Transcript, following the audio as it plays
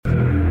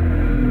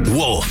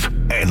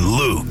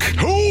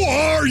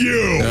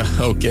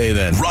Okay,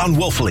 then. Ron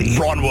Wolfley.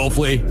 Ron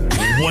Wolfley,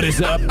 what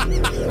is up?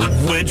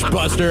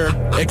 Witchbuster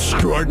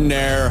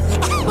extraordinaire.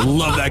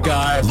 Love that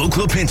guy. Luke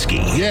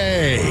Lipinski.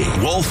 Yay.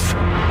 Wolf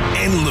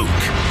and Luke.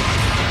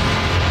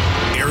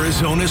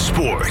 Arizona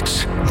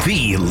Sports,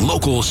 the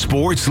local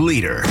sports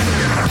leader.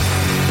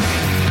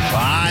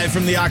 Live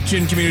from the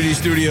Auction Community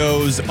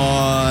Studios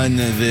on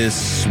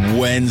this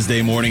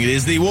Wednesday morning. It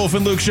is the Wolf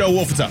and Luke Show.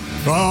 Wolf, what's up?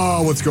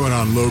 Oh, what's going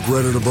on, Luke?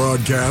 Ready to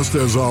broadcast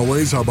as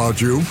always. How about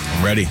you?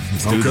 I'm ready.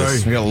 Let's do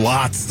this. We got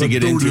lots to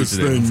get into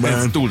today.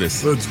 Let's do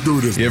this. Let's do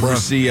this. You ever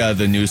see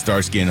the new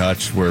Starsky and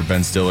Hutch where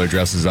Ben Stiller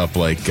dresses up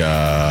like,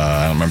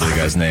 I don't remember the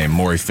guy's name,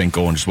 Maury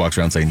Finkel, and just walks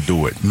around saying,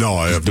 do it. No,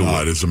 I have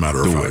not, as a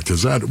matter of fact.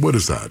 What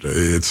is that?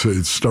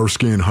 It's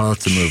Starsky and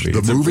Hutch. It's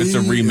a movie. It's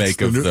a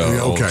remake of the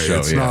old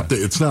show.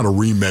 It's not a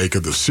remake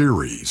of the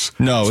series.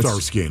 No,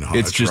 Starsky and Hutch.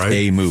 It's just right?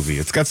 a movie.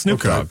 It's got Snoop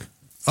Dogg.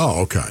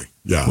 Oh, okay.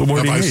 Yeah. What more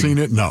have do you I need? seen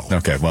it? No.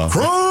 Okay, well.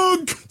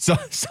 Krug! So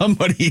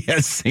somebody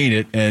has seen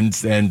it, and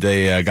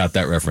they got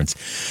that reference.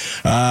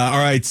 All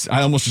right,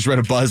 I almost just read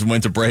a buzz and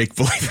went to break.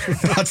 Believe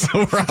it or not,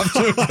 so we're off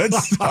to a good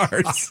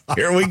start.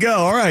 Here we go.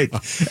 All right,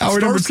 hour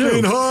number two. Starsky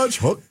and Hutch.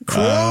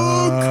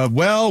 Krug!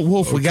 Well,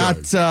 Wolf, we got.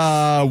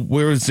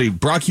 Where's the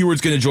Brock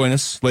Heward's going to join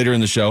us later in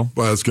the show.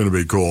 Well, that's going to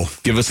be cool.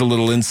 Give us a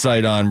little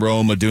insight on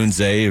Rome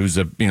Odunze, who's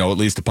at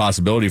least a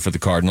possibility for the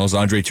Cardinals.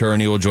 Andre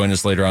Tourigny will join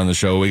us later on the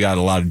show. We got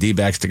a lot of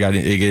D-backs to get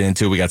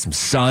into. We got some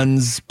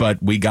Suns,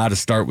 but we got to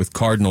start with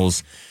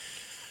Cardinals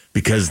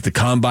because the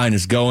combine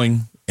is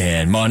going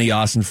and Monty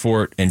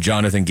Ossenfort and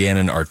Jonathan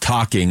Gannon are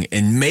talking,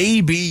 and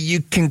maybe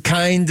you can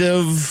kind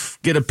of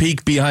get a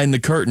peek behind the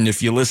curtain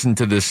if you listen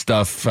to this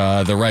stuff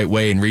the right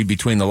way and read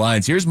between the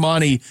lines. Here's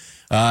Monty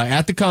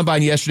at the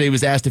combine yesterday.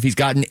 Was asked if he's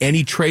gotten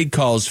any trade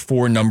calls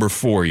for number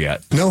 4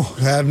 yet. No,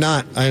 I have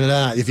not.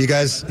 If you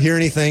guys hear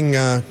anything,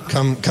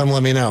 come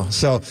let me know.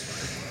 So,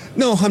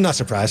 no, I'm not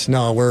surprised.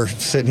 No, we're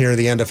sitting here at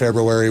the end of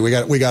February. We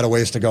got a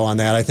ways to go on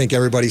that. I think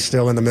everybody's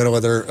still in the middle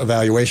of their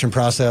evaluation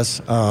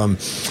process.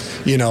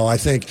 I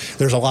think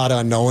there's a lot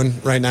unknown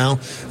right now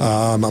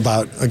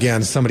about,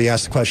 again, somebody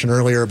asked a question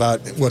earlier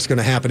about what's going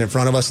to happen in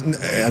front of us.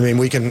 I mean,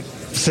 we can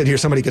sit here,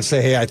 somebody could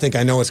say, hey, I think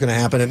I know what's going to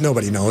happen, and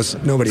nobody knows.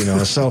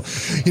 So,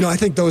 I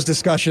think those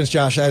discussions,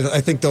 Josh, I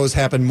think those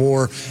happen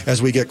more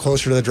as we get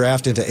closer to the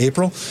draft into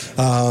April.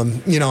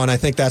 And I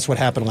think that's what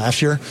happened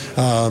last year.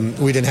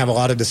 We didn't have a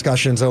lot of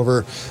discussions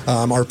over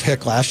our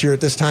pick last year at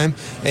this time,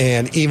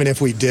 and even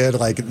if we did,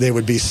 they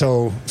would be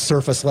so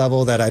surface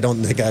level that I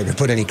don't think I could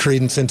put any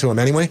credence into them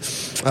anyway.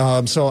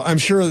 So I'm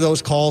sure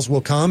those calls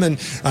will come, and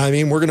I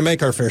mean, we're going to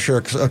make our fair share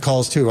of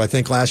calls too. I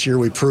think last year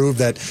we proved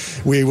that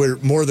we were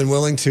more than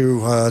willing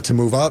to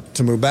move up,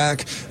 to move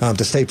back,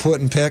 to stay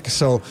put and pick.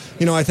 So,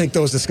 I think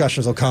those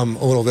discussions will come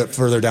a little bit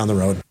further down the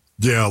road.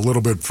 Yeah, a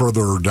little bit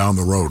further down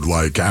the road,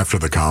 like after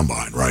the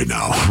combine right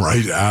now,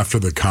 right after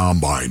the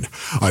combine,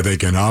 I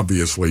think, and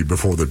obviously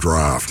before the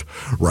draft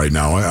right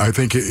now. I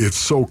think it's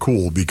so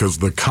cool because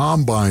the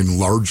combine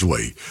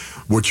largely,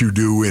 what you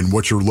do and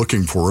what you're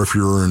looking for if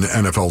you're an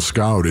NFL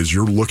scout is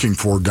you're looking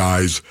for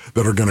guys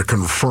that are going to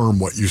confirm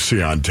what you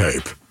see on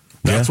tape.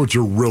 That's what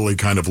you're really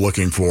kind of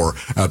looking for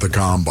at the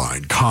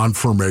combine.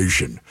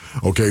 Confirmation.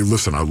 Okay,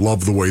 listen, I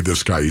love the way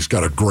this guy, he's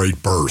got a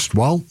great burst.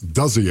 Well,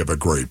 does he have a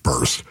great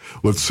burst?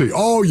 Let's see.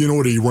 Oh, you know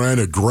what? He ran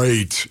a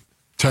great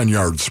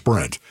 10-yard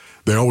sprint.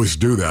 They always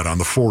do that on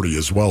the 40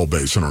 as well,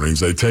 based on earnings.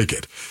 They take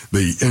it.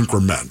 The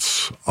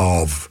increments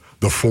of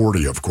the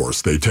 40, of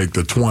course. They take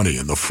the 20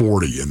 and the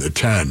 40 and the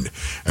 10,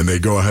 and they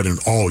go ahead and,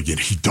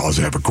 he does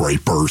have a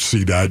great burst.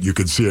 See that? You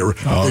can see it.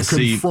 It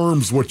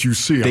confirms what you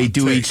see on tape. They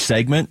do each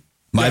segment?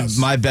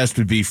 My best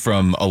would be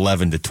from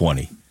 11 to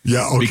 20.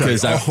 Yeah, okay.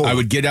 Because I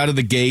would get out of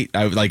the gate.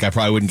 I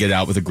probably wouldn't get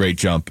out with a great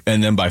jump.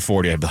 And then by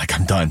 40, I'd be like,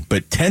 I'm done.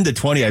 But 10 to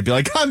 20, I'd be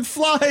like, I'm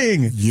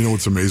flying. You know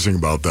what's amazing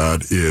about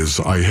that is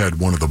I had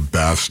one of the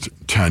best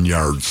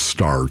 10-yard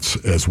starts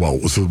as well.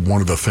 It was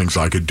one of the things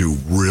I could do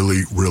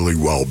really, really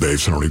well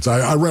based on earnings.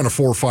 I ran a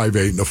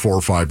 4.58 and a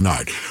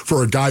 4.59.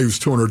 For a guy who's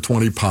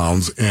 220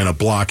 pounds and a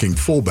blocking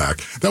fullback,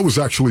 that was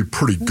actually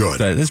pretty good.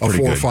 That is pretty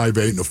good. A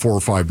 4.58 and a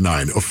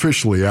 4.59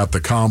 officially at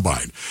the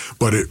combine.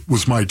 But it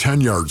was my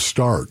 10-yard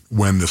start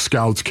when the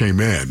scouts came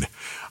in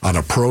on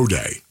a pro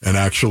day and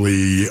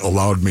actually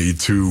allowed me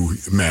to,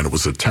 it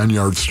was a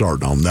 10-yard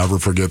start, and I'll never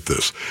forget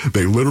this.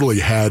 They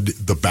literally had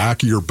the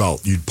back of your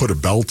belt, you'd put a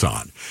belt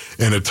on,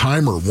 and a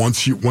timer,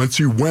 once you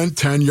went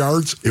 10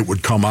 yards, it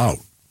would come out,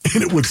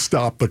 and it would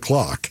stop the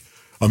clock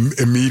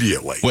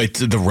immediately. Wait,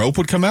 the rope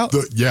would come out?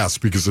 Yes,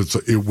 because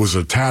it was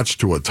attached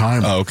to a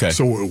timer. Oh, okay.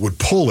 So it would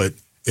pull it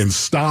and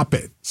stop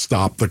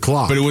the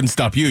clock. But it wouldn't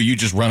stop you. You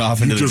just run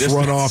off into the distance. You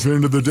just run off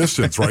into the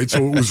distance, right?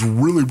 So it was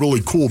really,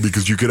 really cool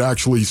because you could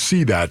actually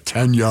see that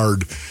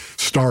 10-yard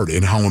start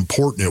and how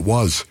important it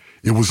was.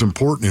 It was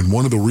important, and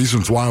one of the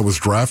reasons why I was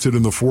drafted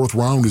in the 4th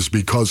round is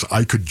because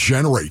I could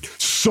generate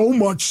so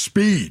much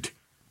speed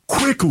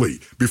quickly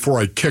before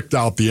I kicked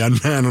out the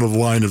end man of the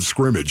line of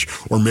scrimmage,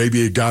 or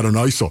maybe it got an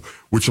ISO,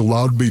 which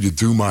allowed me to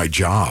do my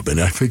job.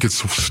 And I think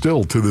it's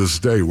still, to this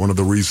day, one of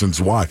the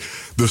reasons why.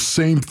 The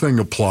same thing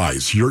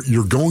applies.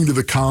 You're going to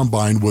the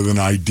combine with an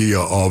idea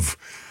of,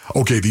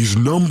 okay, these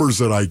numbers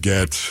that I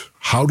get,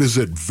 how does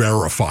it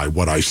verify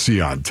what I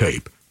see on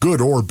tape? Good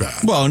or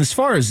bad. Well, and as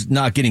far as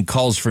not getting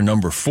calls for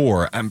number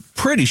 4, I'm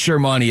pretty sure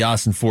Monty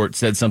Ossenfort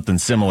said something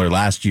similar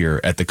last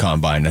year at the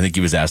Combine. I think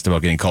he was asked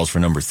about getting calls for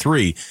number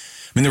 3.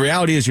 I mean, the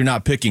reality is you're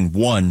not picking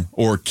 1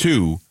 or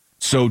 2,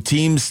 so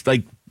teams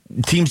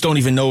don't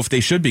even know if they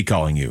should be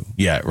calling you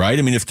yet, right?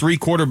 I mean, if 3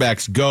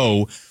 quarterbacks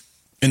go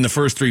in the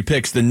first 3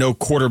 picks, then no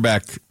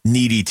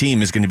quarterback-needy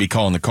team is going to be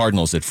calling the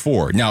Cardinals at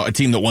 4. Now, a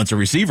team that wants a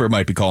receiver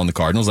might be calling the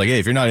Cardinals, like, hey,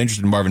 if you're not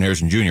interested in Marvin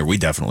Harrison Jr., we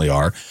definitely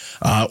are.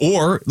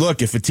 Or,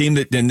 look, if a team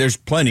then there's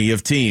plenty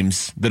of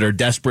teams that are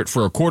desperate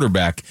for a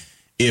quarterback.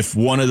 If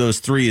one of those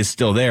 3 is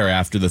still there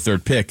after the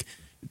 3rd pick,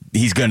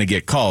 he's going to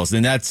get calls.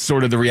 And that's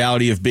sort of the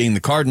reality of being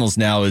the Cardinals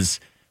now is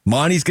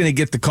Monty's going to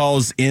get the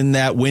calls in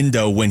that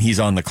window when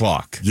he's on the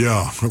clock.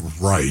 Yeah,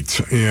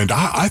 right. And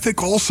I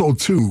think also,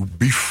 too,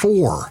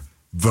 before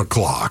the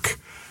clock.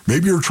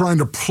 Maybe you're trying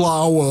to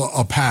plow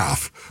a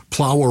path,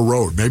 plow a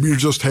road. Maybe you're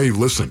just, hey,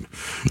 listen,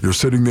 you're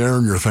sitting there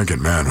and you're thinking,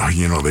 man,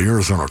 the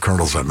Arizona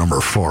Cardinals at number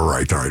 4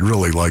 right there. I'd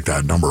really like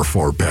that number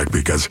 4 pick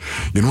because,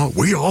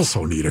 we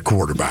also need a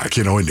quarterback,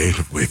 and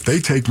if they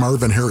take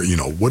Marvin Harrison,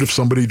 what if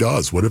somebody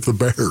does? What if the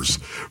Bears,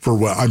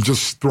 I'm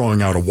just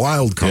throwing out a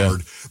wild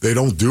card, they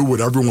don't do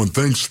what everyone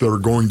thinks they're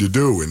going to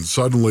do, and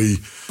suddenly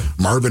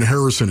Marvin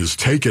Harrison is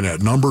taken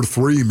at number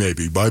 3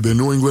 maybe by the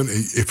New England.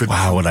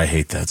 Wow, would I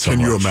hate that so much.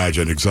 Can you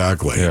imagine?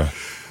 Exactly. Yeah.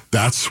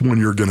 That's when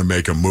you're going to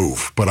make a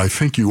move. But I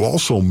think you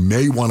also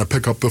may want to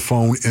pick up the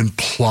phone and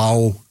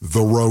plow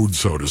the road,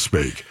 so to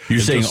speak.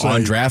 You're saying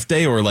on draft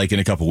day or like in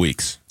a couple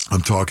weeks?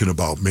 I'm talking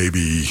about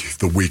maybe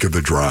the week of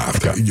the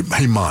draft. Okay.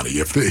 Hey, Monty,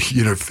 if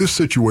this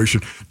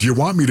situation, do you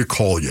want me to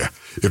call you?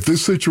 If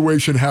this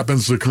situation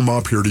happens to come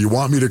up here, do you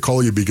want me to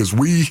call you? Because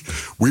we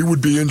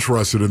would be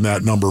interested in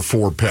that number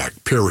 4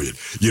 pick, period.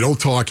 You don't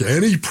talk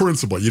any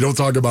principle. You don't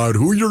talk about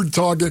who you're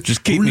talking.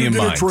 Just keep me in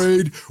mind.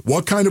 Trade,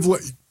 what kind of...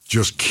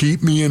 Just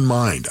keep me in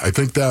mind. I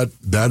think that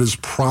is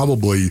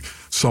probably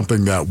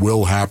something that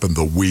will happen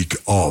the week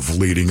of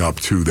leading up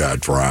to that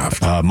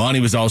draft. Monty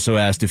was also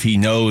asked if he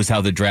knows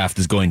how the draft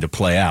is going to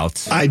play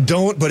out. I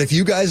don't, but if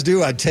you guys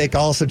do, I'd take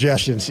all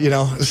suggestions,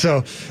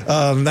 So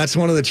that's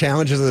one of the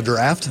challenges of the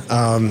draft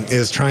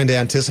is trying to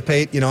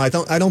anticipate. I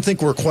don't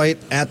think we're quite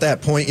at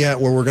that point yet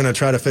where we're going to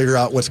try to figure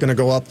out what's going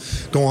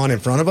to go on in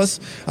front of us.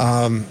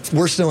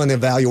 We're still in the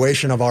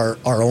evaluation of our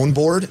own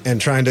board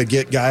and trying to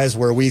get guys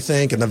where we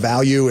think and the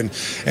value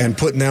and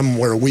putting them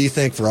where we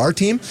think for our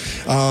team.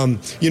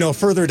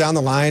 Further down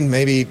the line,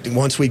 maybe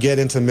once we get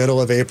into the middle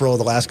of April,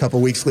 the last couple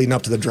of weeks leading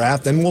up to the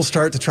draft, then we'll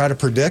start to try to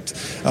predict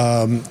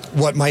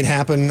what might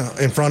happen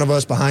in front of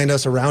us, behind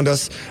us, around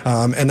us,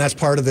 and that's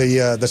part of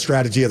the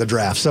strategy of the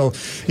draft. So,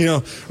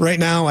 right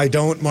now I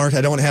don't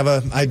have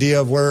an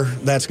idea of where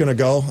that's going to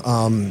go.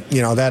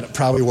 That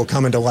probably will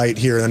come into light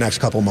here in the next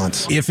couple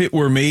months. If it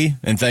were me,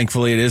 and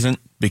thankfully it isn't,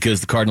 because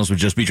the Cardinals would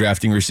just be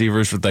drafting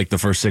receivers with like the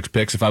first 6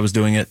 picks if I was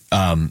doing it.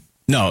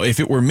 No, if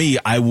it were me,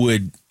 I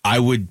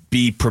would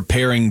be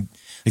preparing.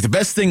 Like the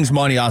best things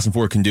Monty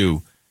Ossenfort can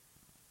do,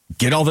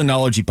 get all the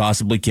knowledge he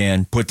possibly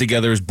can, put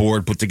together his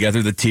board, put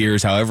together the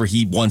tiers, however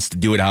he wants to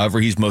do it, however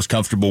he's most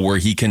comfortable, where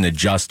he can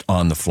adjust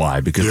on the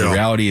fly. Because the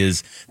reality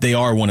is they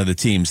are one of the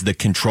teams that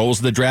controls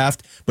the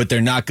draft, but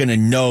they're not going to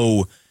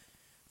know.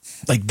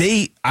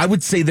 I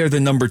would say they're the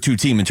number 2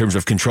 team in terms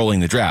of controlling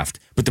the draft.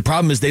 But the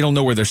problem is they don't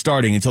know where they're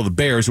starting until the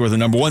Bears, who are the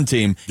number 1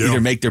 team, either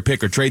make their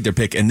pick or trade their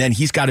pick. And then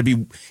he's got to be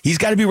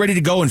ready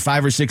to go in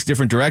 5 or 6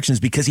 different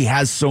directions because he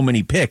has so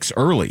many picks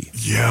early.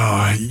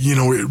 Yeah,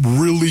 it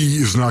really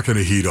is not going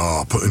to heat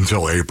up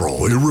until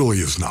April. It really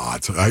is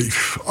not.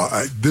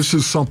 This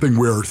is something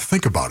where,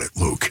 think about it,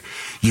 Luke.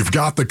 You've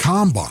got the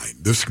Combine.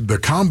 The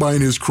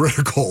Combine is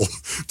critical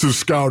to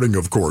scouting,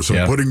 of course,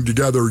 and putting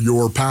together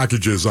your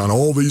packages on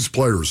all these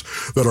players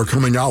that are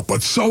coming out.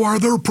 But so are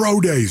their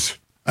pro days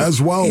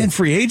as well. And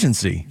free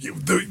agency.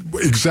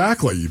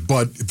 Exactly.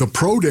 But the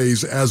pro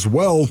days as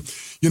well,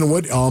 you know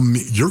what?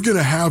 You're going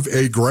to have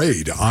a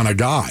grade on a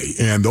guy.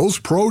 And those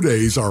pro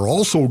days are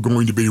also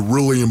going to be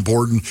really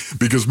important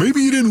because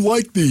maybe you didn't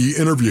like the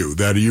interview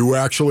that you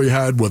actually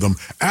had with him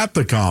at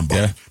the Combine.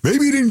 Yeah.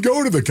 Maybe you didn't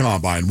go to the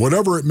Combine,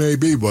 whatever it may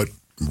be, but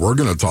we're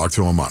going to talk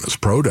to him on his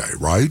pro day,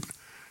 right?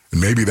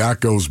 And maybe that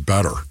goes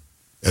better.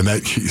 And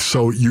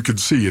so you can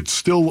see it's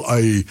still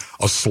a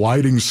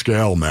sliding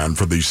scale, man,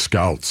 for these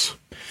scouts.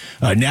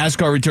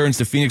 NASCAR returns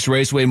to Phoenix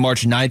Raceway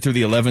March 9th through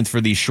the 11th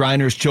for the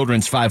Shriners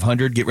Children's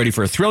 500. Get ready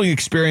for a thrilling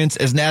experience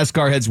as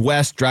NASCAR heads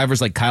west.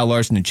 Drivers like Kyle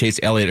Larson and Chase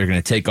Elliott are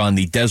going to take on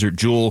the Desert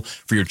Jewel.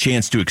 For your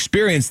chance to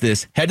experience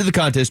this, head to the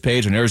contest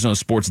page on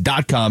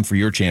ArizonaSports.com for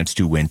your chance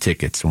to win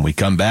tickets. When we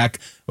come back,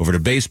 over to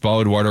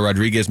baseball, Eduardo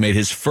Rodriguez made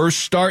his first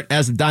start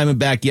as a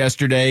Diamondback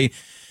yesterday.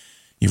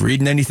 You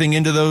reading anything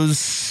into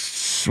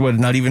those,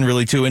 not even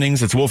really 2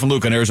 innings? It's Wolf and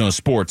Luke on Arizona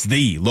Sports,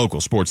 the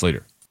local sports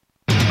leader.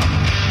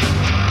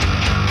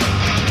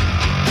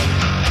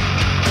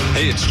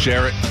 Hey, it's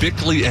Jarrett.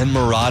 Bickley and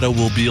Murata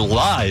will be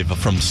live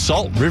from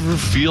Salt River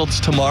Fields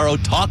tomorrow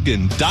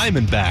talking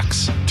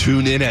Diamondbacks.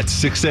 Tune in at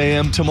 6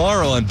 a.m.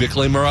 tomorrow on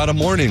Bickley and Murata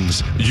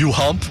Mornings. You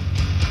hump?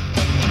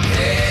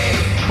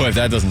 Boy, if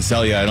that doesn't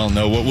sell you, I don't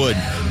know what would.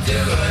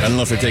 I don't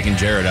know if they're taking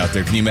Jarrett out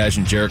there. Can you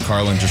imagine Jarrett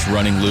Carlin just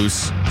running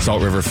loose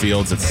Salt River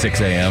Fields at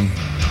 6 a.m.?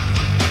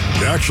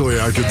 Actually,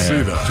 I could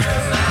see that.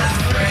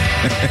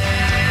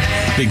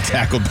 Being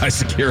tackled by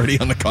security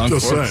on the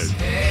concourse. Just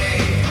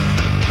saying.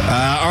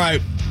 All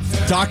right.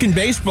 Talking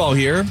baseball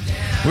here.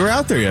 We were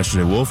out there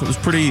yesterday, Wolf. It was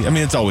pretty,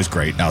 it's always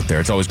great out there.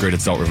 It's always great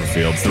at Salt River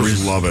Fields.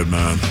 Just love it,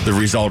 man. The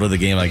result of the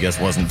game, I guess,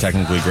 wasn't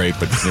technically great,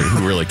 but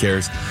who really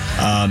cares?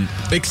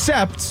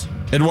 Except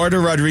Eduardo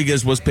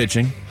Rodriguez was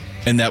pitching,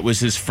 and that was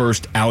his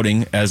first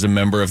outing as a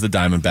member of the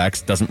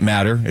Diamondbacks. Doesn't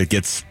matter. It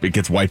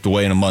gets wiped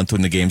away in a month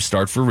when the games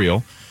start for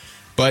real.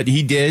 But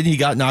he did. He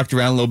got knocked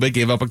around a little bit,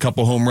 gave up a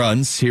couple home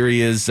runs. Here he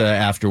is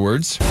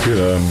afterwards. Good.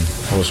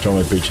 I was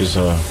throwing my pitches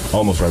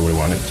almost right where he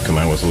wanted.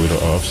 Command was a little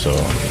off,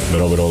 but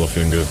overall, I'm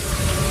feeling good.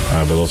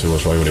 Velocity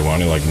was right where he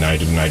wanted, like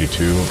 90 to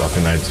 92, up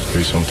to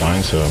 93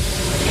 sometimes. So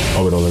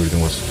overall,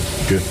 everything was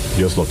good.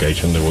 Just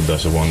location,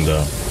 that's the one.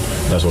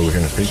 That's what we're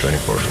here in spring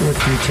training for. What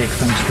do you take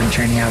from spring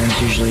training outings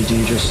usually? Do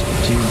you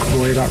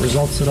worry about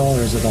results at all,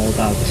 or is it all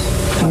about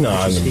how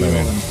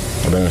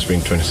I've been in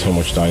spring training so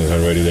much times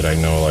already that I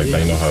know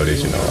how it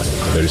is.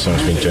 There is some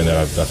spring training that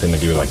I think I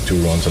give it like 2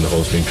 runs on the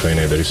whole spring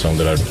training. There is some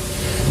that I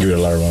give it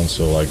a lot of runs.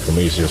 So for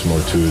me, it's just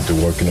more to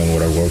working on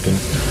what I'm working.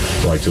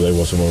 Like today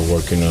was more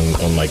working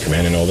on my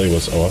command, and all day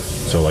was off.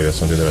 So that's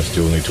something that I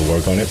still need to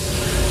work on it.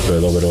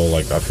 But overall,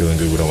 I'm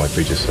feeling good with all my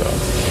pitches.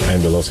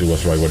 And velocity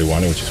was right where he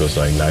wanted, which was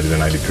like 90 to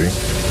 93.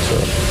 So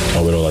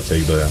overall, I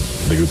take the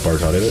good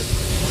parts out of it.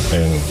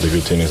 And the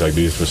good thing is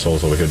these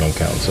results over here don't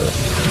count. So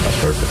that's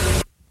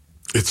perfect.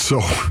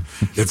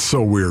 It's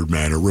so weird,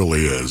 man. It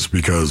really is,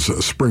 because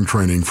spring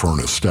training for an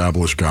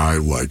established guy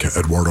like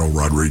Eduardo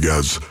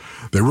Rodriguez,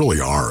 they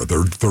really are.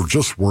 They're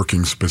just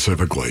working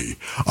specifically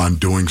on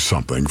doing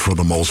something for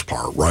the most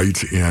part,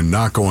 right? And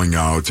not going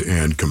out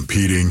and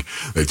competing.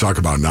 They talk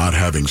about not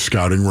having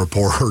scouting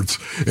reports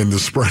in the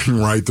spring,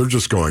 right? They're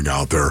just going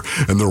out there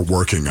and they're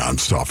working on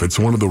stuff. It's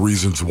one of the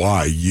reasons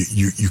why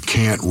you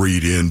can't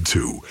read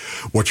into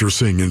what you're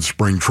seeing in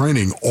spring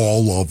training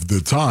all of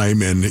the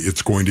time, and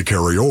it's going to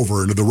carry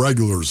over into the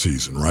regular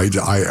season, right?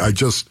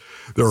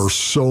 There are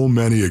so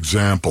many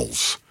example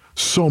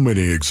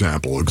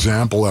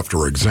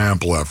after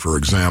example after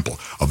example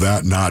of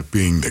that not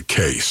being the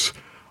case,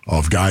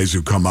 of guys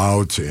who come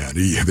out and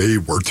they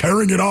were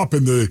tearing it up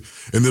in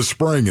the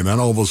spring, and then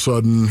all of a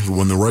sudden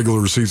when the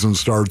regular season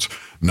starts,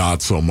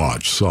 not so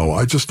much. So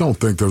I just don't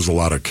think there's a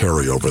lot of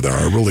carryover there.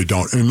 I really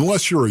don't,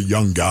 unless you're a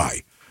young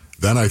guy.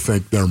 Then I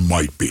think there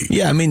might be.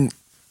 Yeah,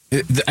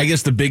 I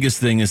guess the biggest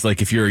thing is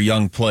if you're a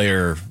young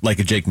player like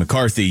a Jake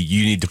McCarthy,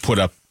 you need to put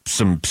up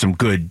some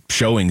good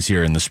showings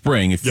here in the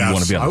spring if you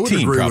want to be on the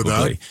team,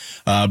 probably.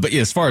 But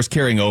yeah, as far as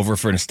carrying over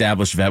for an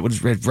established vet,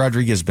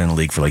 Rodriguez has been in the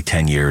league for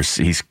 10 years.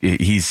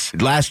 He's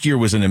last year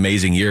was an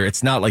amazing year.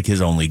 It's not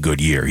his only good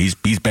year. He's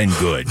been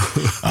good.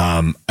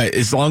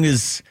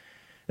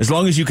 As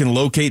long as you can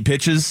locate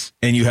pitches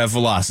and you have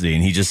velocity,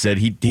 and he just said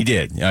he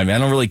did. I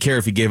don't really care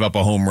if he gave up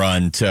a home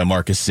run to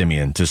Marcus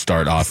Semien to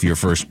start off your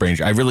first spring.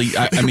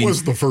 It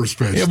was the first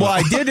pitch. Yeah, well,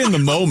 I did in the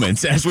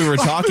moments as we were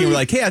talking. We're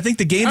like, hey, I think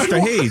the game's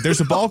hey, there's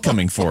a ball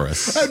coming for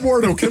us.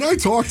 Eduardo, can I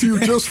talk to you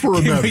just for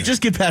a minute? We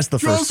just get past the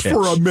first pitch.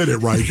 Just for a minute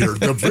right here.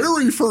 The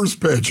very first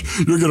pitch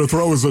you're going to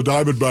throw as a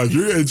Diamondback,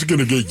 it's going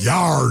to get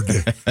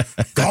yard.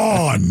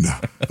 Gone.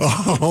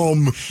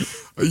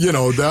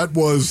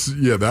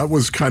 That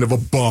was kind of a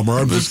bummer.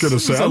 I'm just going to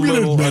say, I'm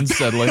going to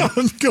unsettling.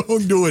 I'm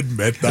going to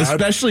admit that,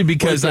 especially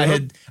because I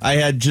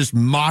had just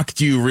mocked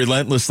you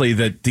relentlessly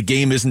that the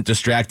game isn't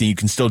distracting. You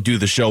can still do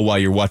the show while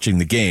you're watching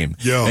the game.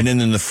 Yeah. And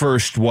then in the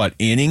first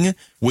inning,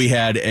 we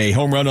had a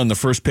home run on the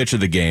first pitch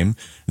of the game.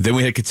 Then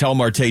we had Ketel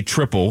Marte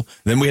triple.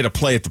 Then we had a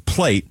play at the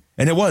plate.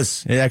 And it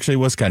actually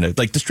was kind of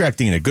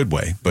distracting in a good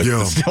way, but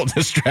still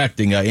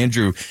distracting.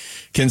 Andrew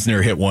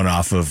Kinsner hit one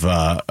off of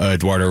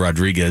Eduardo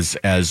Rodriguez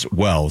as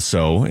well.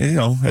 So,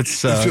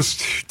 it's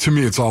just, to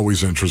me, it's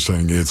always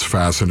interesting. It's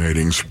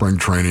fascinating. Spring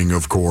training,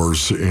 of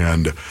course,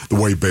 and the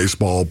way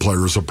baseball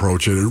players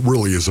approach it, it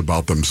really is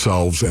about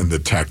themselves and the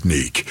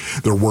technique.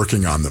 They're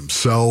working on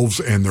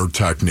themselves and their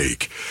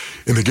technique.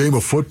 In the game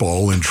of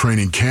football and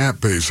training camp,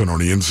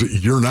 Basinonians,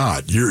 you're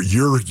not.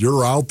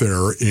 You're out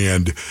there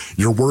and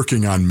you're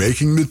working on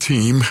making the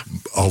team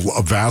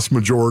a vast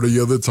majority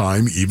of the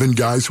time, even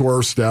guys who are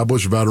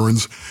established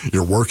veterans,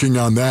 you're working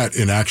on that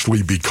and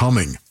actually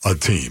becoming a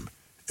team.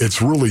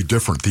 It's really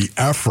different. The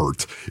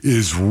effort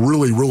is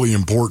really, really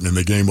important in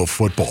the game of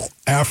football.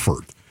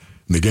 Effort.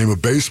 In the game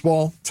of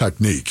baseball,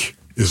 technique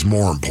is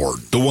more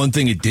important. The one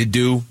thing it did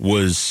do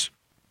was,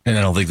 and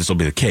I don't think this will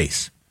be the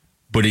case,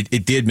 But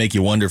it did make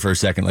you wonder for a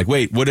second, like,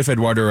 wait, what if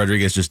Eduardo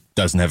Rodriguez just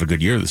doesn't have a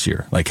good year this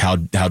year? Like, how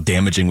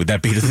damaging would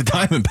that be to the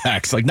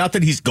Diamondbacks? Like, not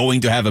that he's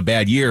going to have a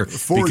bad year.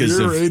 4-year,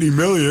 $80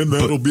 million.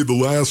 That'll be the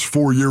last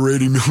 4-year,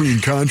 $80 million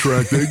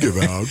contract they give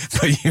out.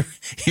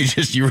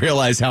 But you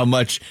realize how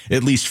much,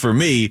 at least for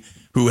me,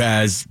 who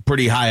has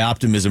pretty high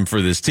optimism for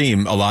this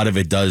team, a lot of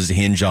it does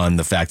hinge on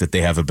the fact that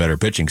they have a better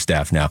pitching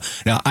staff now.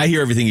 Now, I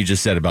hear everything you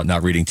just said about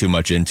not reading too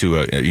much into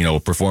a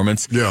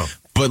performance. Yeah.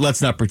 But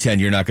let's not pretend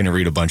you're not going to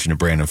read a bunch into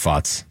Brandon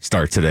Pfaadt's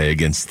start today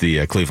against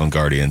the Cleveland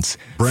Guardians.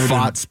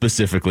 Pfaadt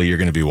specifically, you're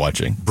going to be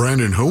watching.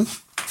 Brandon who?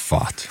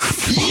 Pfaadt.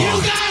 You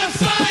gotta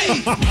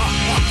fight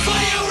for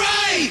your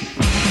right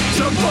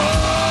to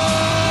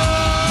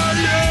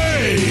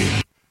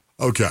party.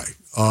 Okay.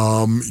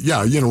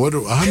 Yeah, you know what?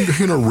 I'm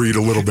going to read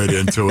a little bit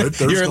into it.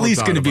 You're at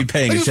least going to be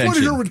paying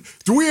attention.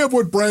 Do we have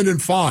what Brandon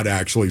Pfaadt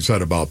actually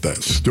said about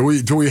this? Do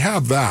we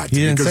have that? He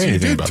didn't say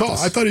anything about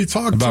this. I thought he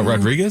talked about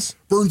Rodriguez?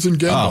 Burns and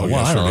Gambo. Oh,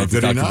 well, I don't know if he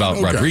talked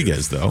about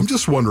Rodriguez, though. I'm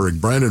just wondering,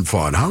 Brandon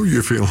Pfaadt, how are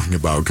you feeling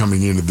about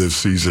coming into this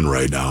season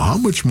right now? How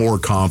much more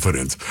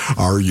confident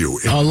are you?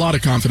 A lot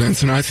of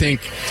confidence, and I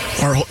think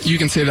you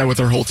can say that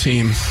with our whole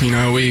team. You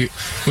know, we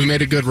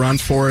made a good run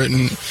for it,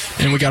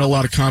 and we got a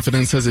lot of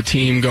confidence as a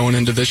team going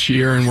into this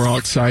year, and we're all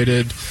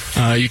excited.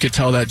 You could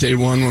tell that day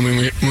one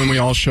when we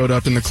all showed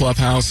up in the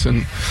clubhouse,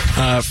 and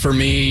for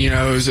me, you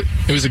know,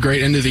 it was a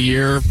great end of the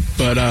year,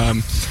 but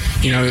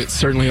you know, it's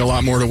certainly a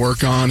lot more to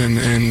work on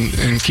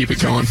and keep it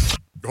going.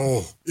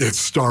 Oh, it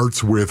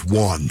starts with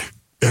 1,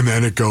 and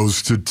then it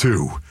goes to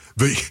 2,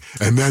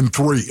 and then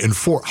 3 and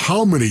 4.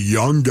 How many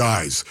young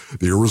guys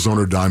the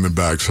Arizona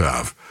Diamondbacks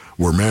have?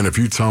 Where, man, if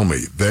you tell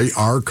me they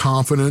are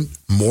confident,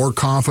 more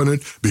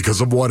confident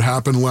because of what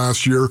happened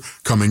last year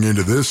coming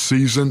into this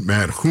season,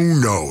 man, who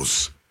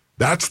knows?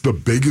 That's the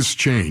biggest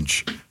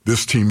change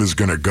this team is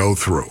going to go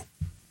through.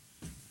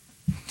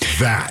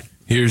 That.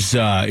 Here's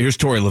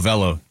Torey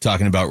Lovello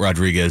talking about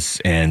Rodriguez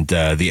and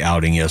the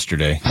outing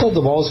yesterday. I thought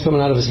the ball was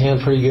coming out of his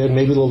hand pretty good.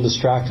 Maybe a little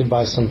distracted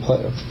by some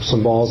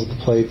balls at the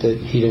plate that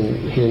he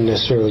didn't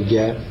necessarily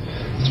get.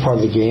 It's part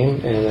of the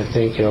game, and I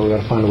think we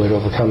got to find a way to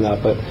overcome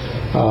that. But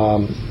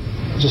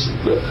just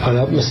an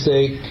up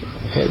mistake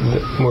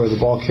where the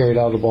ball carried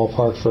out of the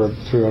ballpark for a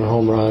 3-run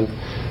home run.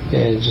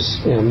 And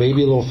just,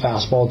 maybe a little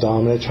fastball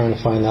dominant, trying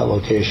to find that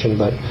location.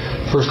 But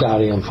first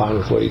outing, I'm fine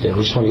with what he did.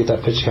 We just want to get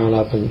that pitch count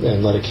up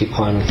and let it keep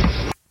climbing.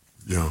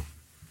 Yeah.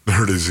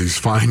 There it is. He's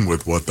fine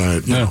with what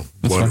that,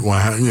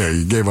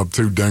 he gave up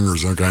 2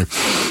 dingers. Okay.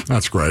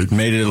 That's great.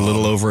 Made it a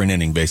little over an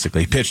inning,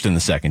 basically. Pitched in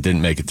the second.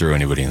 Didn't make it through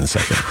anybody in the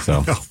second.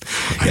 So,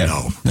 I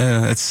know.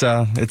 Yeah, it's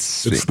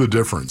the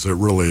difference. It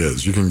really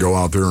is. You can go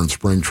out there in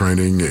spring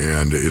training,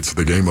 and it's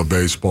the game of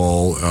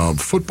baseball.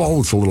 Football,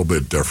 it's a little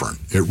bit different.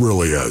 It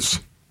really is.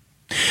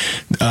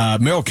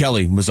 Merrill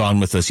Kelly was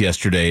on with us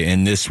yesterday,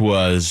 and this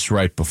was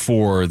right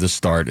before the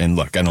start. And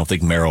look, I don't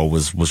think Merrill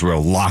was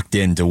real locked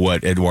into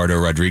what Eduardo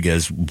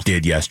Rodriguez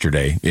did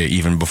yesterday,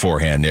 even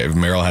beforehand.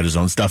 Merrill had his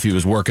own stuff he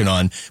was working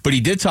on, but he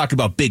did talk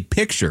about big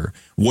picture,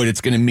 what it's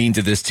going to mean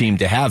to this team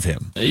to have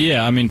him.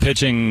 Yeah, I mean,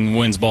 pitching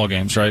wins ball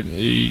games, right?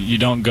 You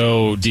don't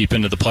go deep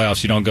into the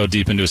playoffs. You don't go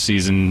deep into a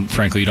season.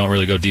 Frankly, you don't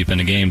really go deep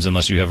into games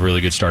unless you have really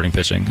good starting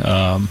pitching.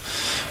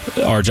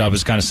 Our job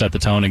is kind of set the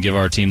tone and give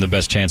our team the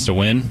best chance to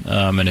win.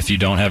 And if you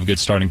don't have good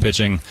starting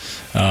pitching,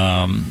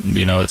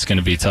 it's going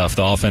to be tough.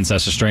 The offense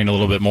has to strain a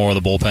little bit more.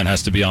 The bullpen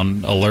has to be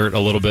on alert a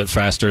little bit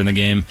faster in the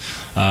game.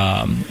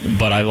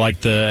 But I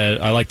like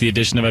the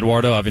addition of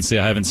Eduardo. Obviously,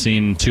 I haven't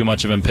seen too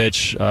much of him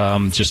pitch,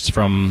 just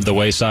from the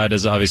wayside,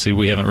 as obviously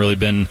we haven't really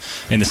been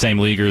in the same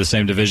league or the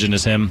same division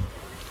as him.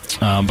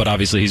 But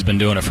obviously, he's been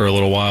doing it for a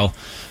little while.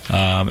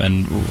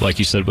 And like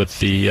you said, with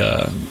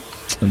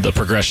the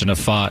progression of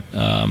Pfaadt,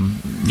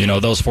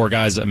 those 4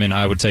 guys, I mean,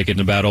 I would take it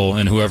in battle,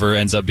 and whoever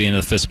ends up being in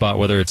the 5th spot,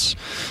 whether it's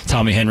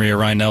Tommy Henry or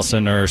Ryan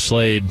Nelson or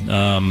Slade,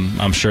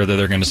 I'm sure that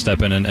they're going to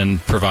step in and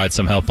provide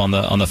some help on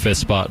the 5th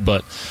spot.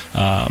 But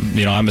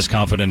I'm as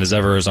confident as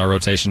ever as our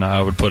rotation.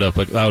 I would put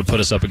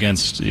us up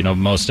against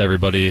most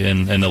everybody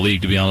in the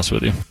league, to be honest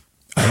with you.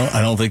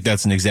 I don't think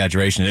that's an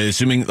exaggeration.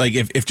 Assuming, like,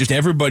 if just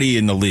everybody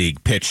in the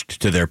league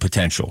pitched to their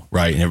potential,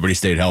 right, and everybody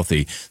stayed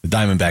healthy, the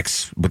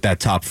Diamondbacks, with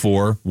that top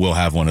 4, will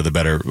have one of the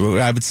better.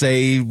 I would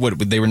say,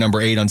 they were number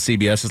 8 on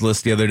CBS's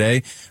list the other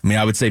day. I mean,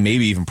 I would say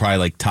maybe even probably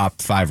like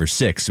top 5 or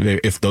 6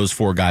 if those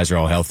 4 guys are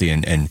all healthy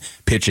and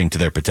pitching to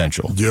their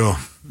potential. Yeah.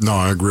 No,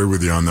 I agree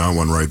with you on that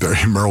one right there.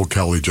 Merrill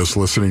Kelly, just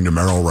listening to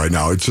Merrill right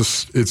now, it's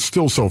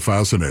still so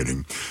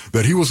fascinating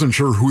that he wasn't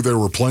sure who they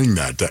were playing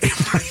that day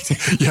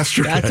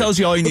yesterday. That tells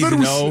you all you need to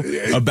know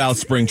about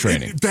spring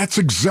training. That's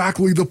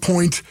exactly the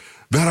point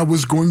that I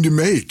was going to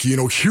make.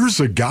 Here's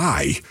a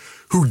guy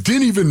who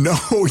didn't even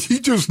know. He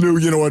just knew,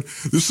 you know what,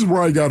 this is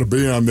where I got to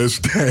be on this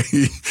day,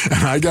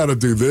 and I got to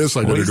do this.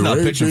 I got to do he's not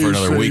pitching for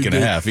another week and a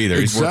half either.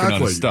 He's working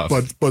on his stuff.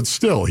 But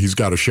still, he's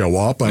got to show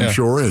up, I'm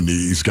sure, and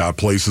he's got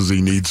places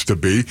he needs to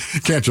be.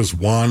 Can't just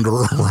wander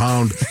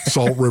around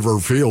Salt River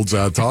Fields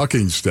at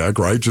Talking Stick,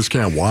 right? Just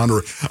can't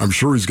wander. I'm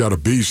sure he's got to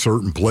be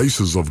certain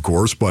places, of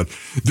course, but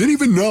didn't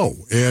even know.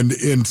 And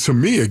to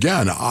me,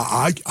 again,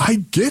 I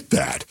get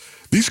that.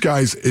 These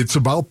guys, it's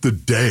about the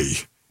day.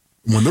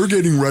 When they're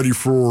getting ready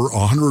for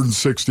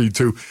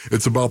 162,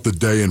 it's about the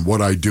day and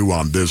what I do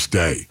on this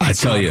day.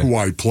 It's not who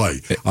I play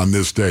on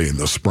this day in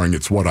the spring.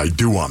 It's what I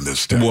do on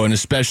this day. Well, and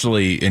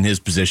especially in his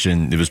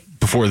position, it was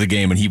before the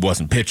game and he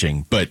wasn't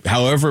pitching. But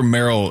however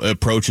Merrill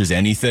approaches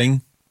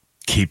anything,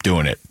 keep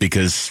doing it.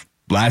 Because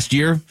last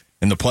year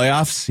in the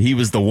playoffs, he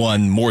was the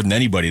one more than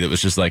anybody that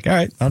was just like, all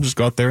right, I'll just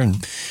go out there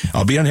and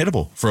I'll be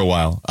unhittable for a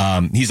while.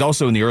 He's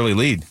also in the early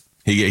lead.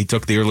 He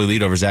took the early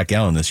lead over Zach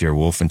Gallen this year,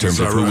 Wolf, in terms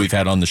of who we've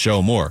had on the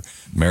show more.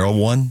 Merrill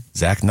 1,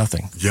 Zach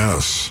nothing.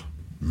 Yes.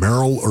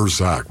 Merrill or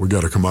Zach? We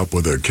got to come up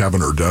with a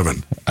Kevin or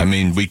Devin. I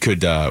mean, we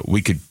could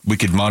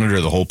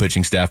monitor the whole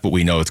pitching staff, but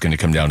we know it's going to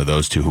come down to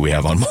those two who we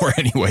have on more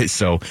anyway.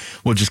 So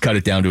we'll just cut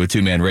it down to a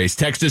two-man race.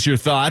 Text us your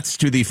thoughts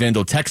to the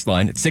FanDuel text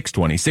line at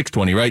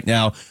 620 right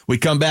now. We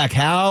come back.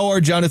 How are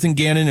Jonathan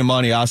Gannon and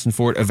Monty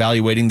Ossenfort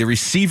evaluating the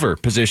receiver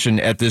position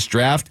at this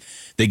draft?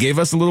 They gave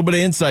us a little bit of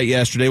insight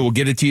yesterday. We'll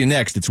get it to you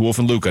next. It's Wolf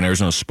and Luke on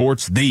Arizona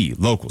Sports, the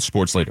local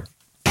sports leader.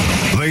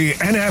 The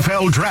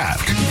NFL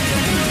Draft.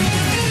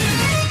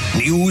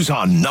 News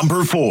on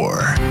number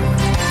 4.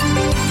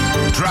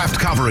 Draft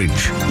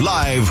coverage.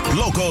 Live,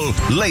 local,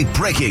 late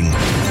breaking. All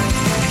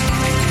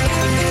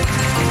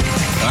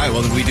right,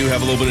 well, we do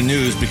have a little bit of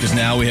news because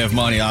now we have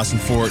Monty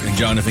Ossenfort and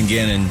Jonathan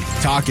Gannon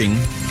talking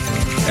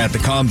at the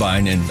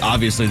Combine, and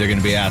obviously they're going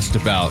to be asked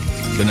about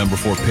the number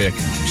 4 pick,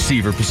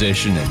 receiver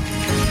position, and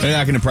they're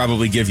not going to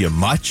probably give you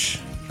much.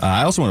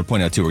 I also want to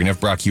point out, too, we're going to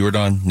have Brock Hewitt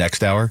on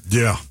next hour.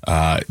 Yeah.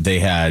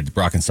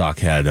 Brock and Sock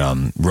had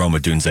Rome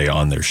Odunze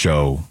on their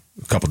show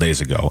a couple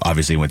days ago.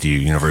 Obviously, he went to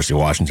University of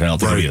Washington. I don't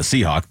think he'll be a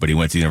Seahawk, but he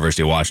went to the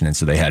University of Washington,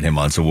 so they had him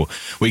on. So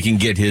we can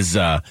get his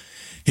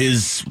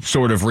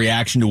sort of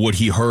reaction to what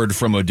he heard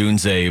from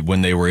Odunze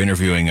when they were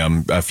interviewing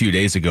him a few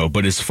days ago.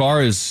 But as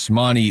far as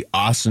Monty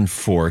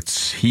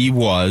Ossenfort, he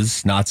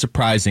was, not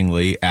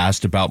surprisingly,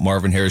 asked about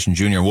Marvin Harrison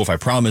Jr. Wolf, I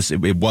promise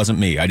it wasn't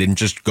me. I didn't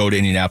just go to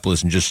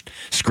Indianapolis and just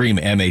scream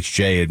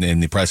MHJ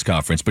in the press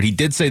conference. But he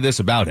did say this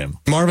about him.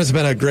 Marvin's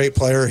been a great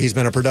player. He's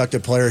been a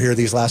productive player here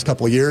these last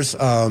couple of years.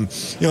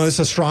 It's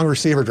a strong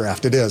receiver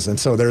draft. It is. And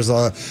so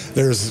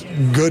there's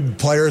good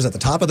players at the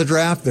top of the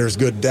draft. There's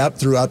good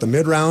depth throughout the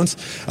mid-rounds.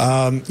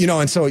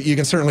 And so you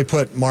can certainly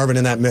put Marvin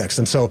in that mix.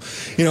 And so,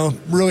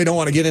 really don't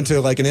want to get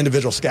into like an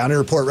individual scouting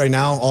report right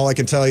now. All I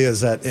can tell you is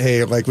that,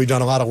 hey, like we've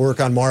done a lot of work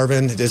on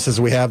Marvin just as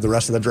we have the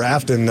rest of the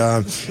draft, and,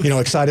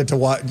 excited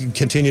to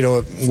continue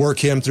to work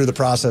him through the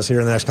process here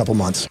in the next couple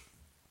months.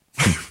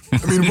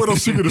 I mean, what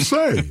else are you going to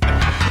say?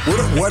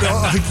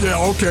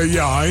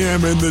 I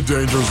am in the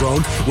danger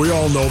zone. We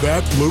all know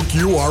that. Luke,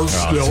 you are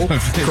still,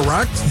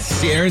 correct?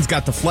 See, Aaron's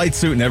got the flight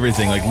suit and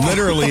everything, like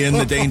literally in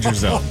the danger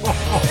zone.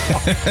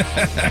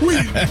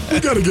 we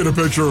got to get a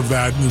picture of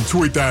that and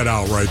tweet that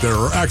out right there,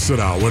 or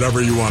exit out,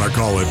 whatever you want to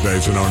call it,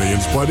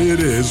 Basinonians. But it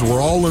is.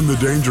 We're all in the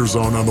danger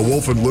zone on the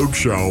Wolf and Luke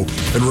show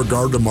in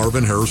regard to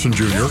Marvin Harrison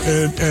Jr.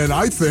 And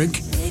I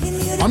think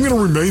I'm going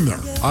to remain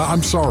there.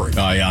 I'm sorry.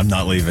 Oh, yeah, I'm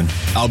not leaving.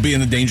 I'll be in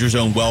the danger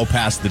zone well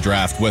past the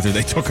draft, whether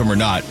they took him or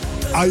not.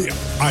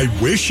 I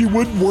wish he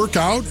would work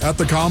out at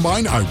the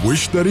Combine. I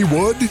wish that he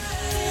would.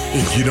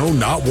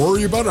 Not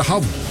worry about it.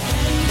 How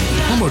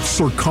much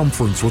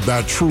circumference would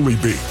that truly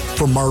be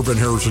for Marvin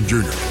Harrison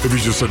Jr. if he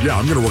just said, yeah,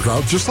 I'm going to work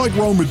out, just like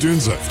Rome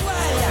Odunze.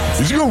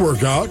 He's going to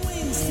work out.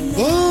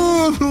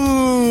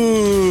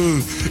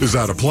 Is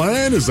that a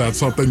plan? Is that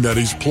something that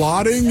he's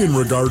plotting in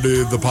regard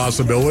to the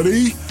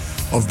possibility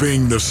of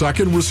being the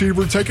second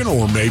receiver taken,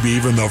 or maybe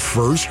even the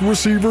first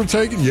receiver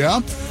taken? Yeah,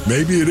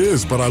 maybe it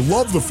is, but I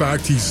love the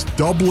fact he's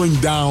doubling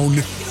down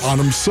on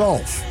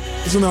himself.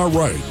 Isn't that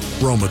right,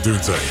 Rome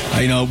Odunze?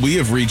 We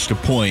have reached a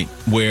point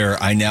where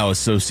I now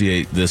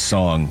associate this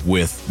song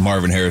with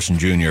Marvin Harrison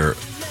Jr.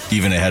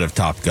 even ahead of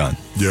Top Gun.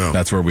 Yeah.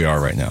 That's where we are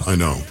right now. I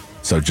know.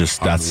 So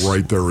that's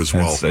right there as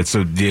well.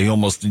 So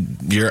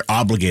you're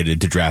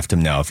obligated to draft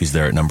him now if he's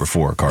there at number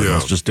 4.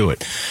 Cardinals, just do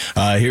it.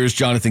 Here's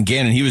Jonathan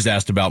Gannon. He was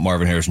asked about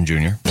Marvin Harrison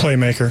Jr.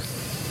 Playmaker.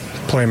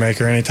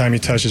 Anytime he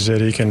touches it,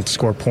 he can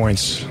score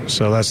points.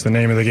 So that's the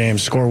name of the game.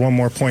 Score one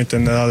more point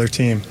than the other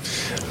team.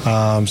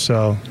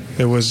 So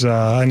it was.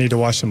 I need to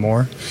watch some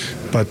more,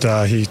 but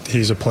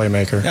he's a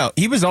playmaker. Now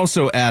he was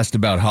also asked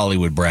about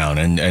Hollywood Brown,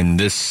 and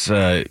this.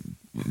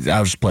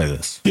 I'll just play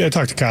this. Yeah, I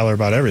talked to Kyler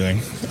about everything.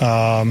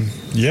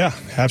 Yeah,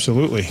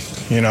 absolutely.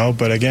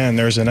 But again,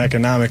 there's an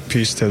economic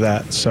piece to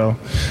that. So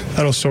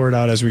that'll sort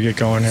out as we get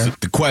going here. So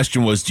the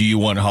question was, do you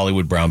want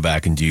Hollywood Brown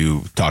back, and do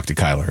you talk to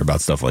Kyler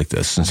about stuff like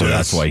this? And so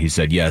that's why he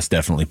said yes,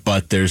 definitely.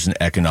 But there's an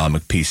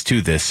economic piece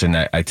to this. And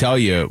I tell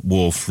you,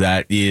 Wolf,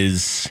 that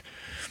is,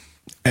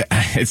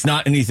 it's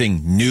not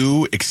anything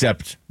new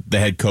except the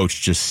head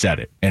coach just said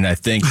it. And I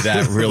think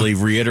that really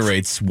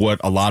reiterates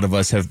what a lot of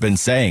us have been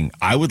saying.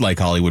 I would like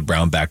Hollywood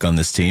Brown back on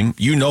this team.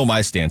 You know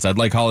my stance. I'd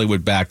like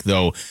Hollywood back,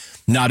 though,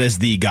 not as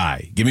the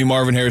guy. Give me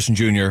Marvin Harrison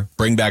Jr.,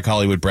 bring back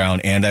Hollywood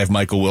Brown, and I have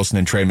Michael Wilson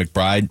and Trey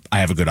McBride. I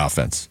have a good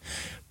offense.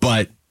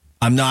 But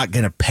I'm not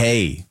going to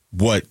pay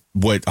what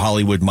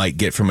Hollywood might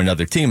get from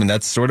another team. And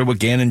that's sort of what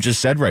Gannon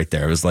just said right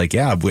there. It was like,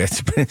 yeah,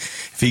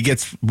 if he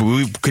gets,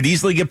 we could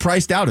easily get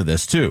priced out of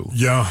this too.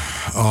 Yeah.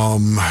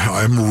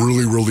 I'm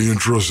really, really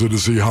interested to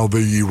see how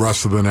the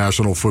rest of the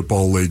National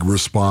Football League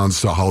responds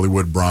to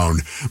Hollywood Brown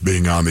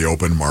being on the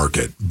open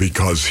market,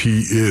 because he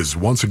is,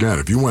 once again,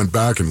 if you went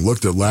back and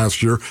looked at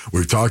last year,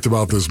 we've talked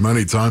about this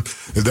many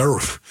times,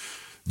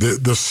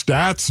 the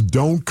stats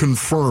don't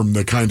confirm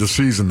the kind of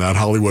season that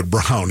Hollywood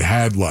Brown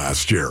had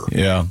last year.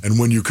 Yeah. And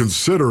when you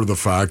consider the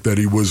fact that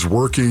he was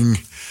working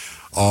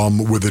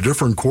with a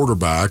different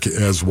quarterback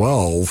as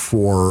well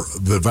for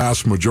the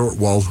vast majority,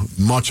 well,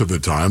 much of the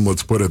time,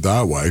 let's put it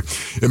that way,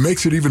 it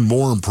makes it even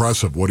more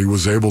impressive what he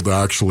was able to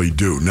actually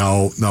do.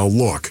 Now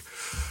look,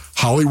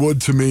 Hollywood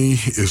to me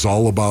is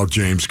all about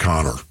James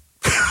Conner.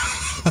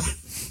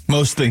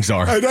 Most things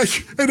are. And I,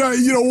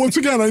 once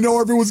again, I know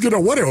everyone's going to,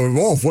 what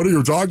are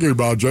you talking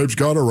about, James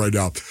Conner, right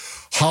now?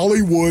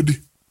 Hollywood,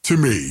 to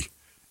me,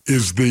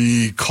 is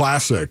the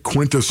classic,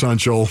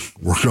 quintessential,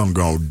 we're going to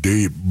go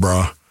deep,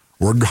 bruh.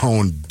 We're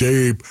going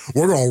deep.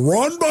 We're going to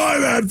run by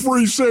that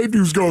free safety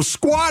who's going to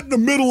squat in the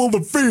middle of the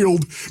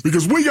field,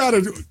 because we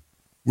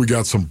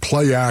got some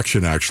play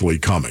action actually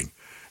coming.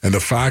 And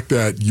the fact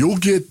that you'll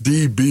get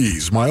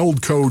DBs, my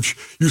old coach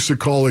used to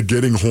call it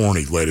getting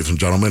horny, ladies and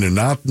gentlemen, and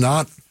not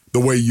the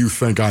way you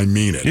think I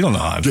mean it. You don't know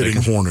how I'm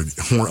getting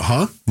thinking.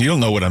 Huh? You don't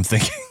know what I'm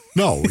thinking.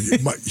 No,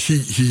 he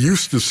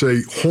used to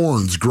say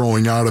horns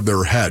growing out of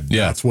their head.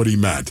 Yeah. That's what he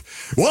meant.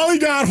 Well, he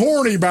got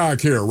horny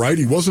back here, right?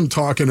 He wasn't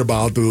talking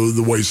about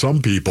the way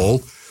some people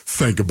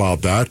think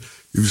about that.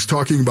 He was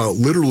talking about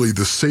literally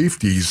the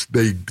safeties.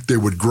 They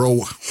would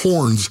grow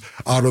horns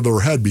out of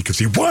their head because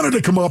he wanted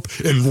to come up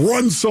and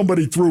run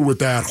somebody through with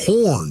that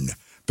horn.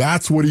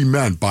 That's what he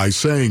meant by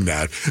saying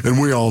that. And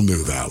we all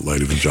knew that,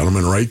 ladies and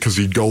gentlemen, right? Because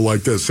he'd go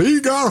like this. He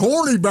got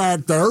horny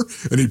back there.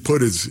 And he'd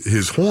put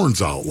his horns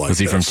out like this. Was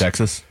he from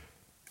Texas?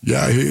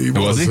 Yeah, he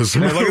was. Was he? As a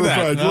matter Look of at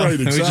fact, that. right,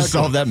 exactly. We just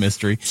solved that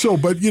mystery. So,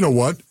 but you know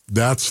what?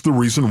 That's the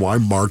reason why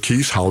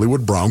Marquise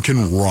Hollywood Brown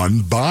can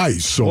run by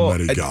so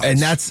many guys. And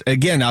that's,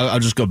 again, I'll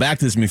just go back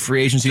to this. I mean,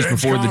 free agencies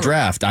before the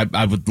draft.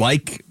 I would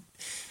like...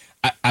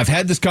 I've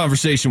had this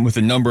conversation with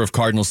a number of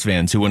Cardinals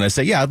fans who, when I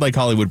say, yeah, I'd like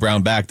Hollywood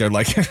Brown back, they're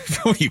like,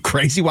 are you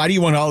crazy? Why do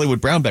you want Hollywood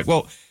Brown back?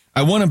 Well,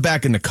 I want him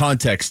back in the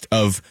context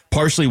of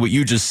partially what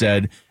you just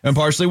said and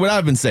partially what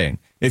I've been saying.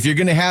 If you're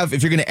going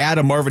to add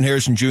a Marvin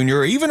Harrison Jr.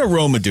 or even a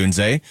Rome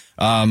Odunze,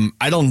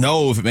 I don't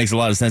know if it makes a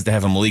lot of sense to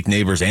have a Malik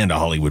Neighbors and a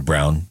Hollywood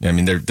Brown. I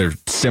mean, they're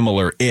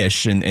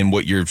similar-ish in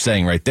what you're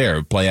saying right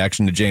there. Play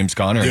action to James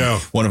Conner, yeah.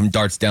 And one of them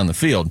darts down the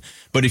field.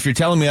 But if you're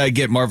telling me I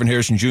get Marvin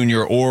Harrison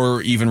Jr.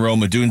 or even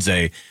Rome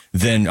Odunze,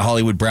 then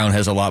Hollywood Brown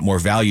has a lot more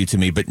value to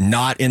me, but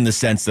not in the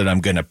sense that I'm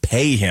going to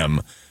pay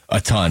him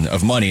a ton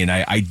of money. And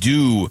I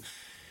do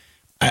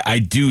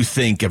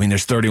think, I mean,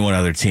 there's 31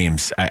 other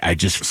teams.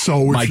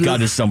 My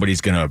gut is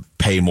somebody's going to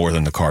pay more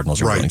than the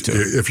Cardinals are willing to.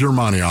 If you're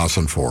Monty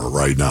Ossenfort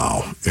right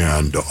now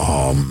and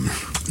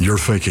you're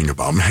thinking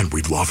about, man,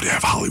 we'd love to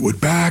have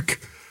Hollywood back.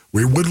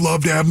 We would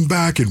love to have him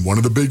back. And one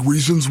of the big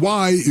reasons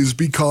why is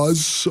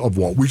because of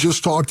what we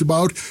just talked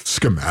about,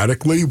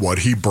 schematically, what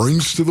he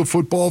brings to the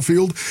football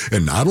field.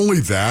 And not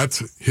only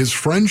that, his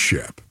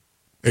friendship,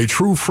 a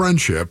true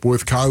friendship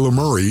with Kyler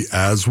Murray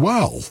as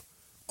well.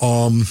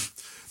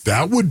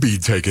 That would be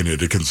taken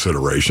into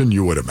consideration,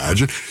 you would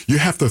imagine. You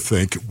have to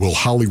think, will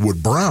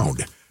Hollywood Brown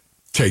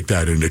take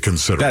that into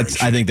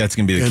consideration? I think that's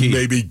going to be the key. And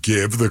maybe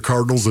give the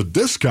Cardinals a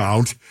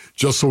discount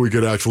just so he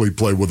could actually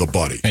play with a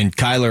buddy. And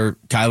Kyler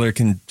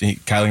can be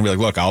like,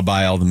 look, I'll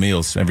buy all the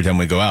meals every time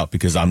we go out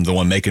because I'm the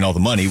one making all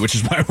the money, which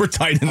is why we're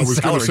tight in the salary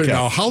cap. I was going to say,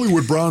 now,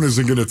 Hollywood Brown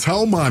isn't going to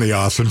tell Monty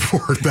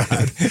Ossenfort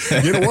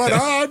that. You know what?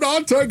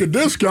 I'll take a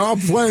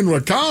discount playing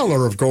with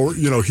Kyler, of course.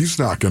 You know, he's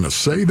not going to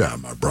say that,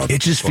 my brother. It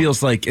just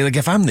feels like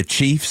if I'm the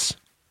Chiefs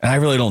and I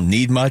really don't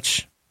need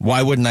much,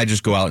 why wouldn't I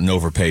just go out and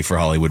overpay for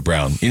Hollywood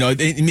Brown? You know,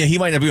 he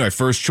might not be my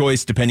first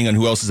choice depending on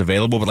who else is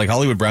available, but like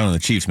Hollywood Brown and the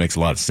Chiefs makes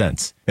a lot of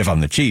sense if I'm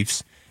the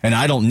Chiefs. And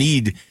I don't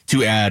need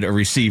to add a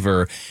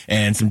receiver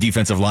and some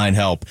defensive line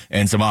help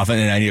and some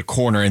offense, and I need a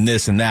corner and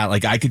this and that.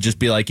 Like, I could just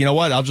be like, you know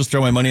what? I'll just throw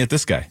my money at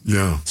this guy.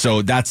 Yeah.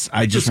 So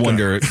I just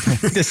wonder,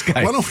 this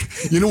guy.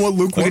 You know what,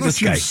 Luke? Why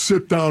don't you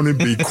sit down and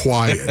be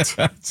quiet?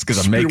 It's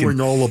because I'm making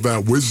all of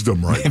that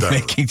wisdom right there.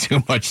 Making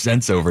too much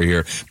sense over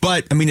here.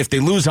 But, I mean, if they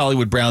lose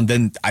Hollywood Brown,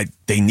 then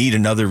they need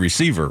another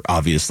receiver,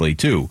 obviously,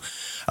 too.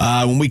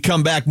 When we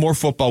come back, more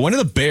football. When are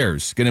the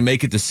Bears going to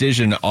make a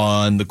decision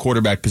on the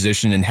quarterback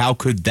position, and how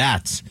could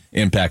that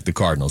impact the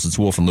Cardinals? It's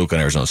Wolf and Luke on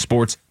Arizona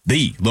Sports,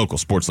 the local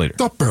sports leader.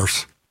 The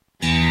Bears.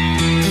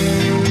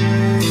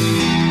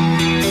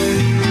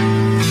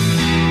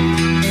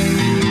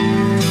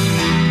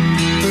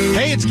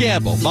 Hey, Let's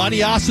gamble. Monty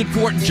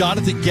Ossenfort and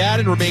Jonathan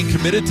Gadden remain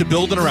committed to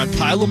building around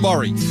Kyler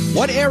Murray.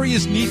 What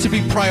areas need to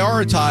be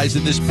prioritized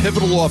in this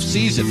pivotal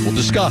offseason? We'll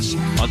discuss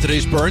on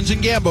today's Burns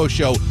and Gambo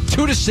show,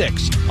 2 to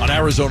 6 on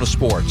Arizona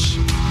Sports.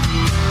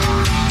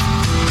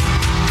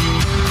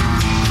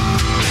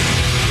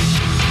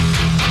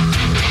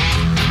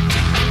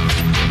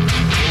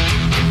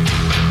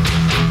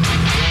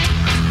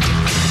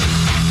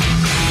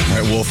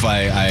 All right, Wolf,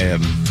 I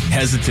am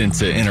hesitant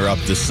to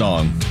interrupt this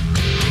song,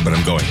 but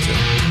I'm going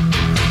to.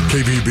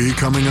 KVB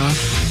coming on?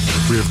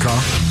 We have Kyle?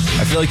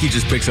 I feel like he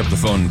just picks up the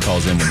phone and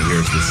calls in when he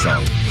hears this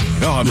song.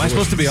 Oh, am I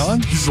supposed to be on?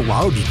 He's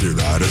allowed to do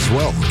that as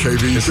well.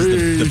 KVB. This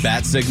is the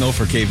bat signal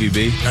for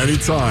KVB?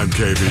 Anytime,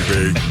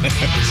 KVB.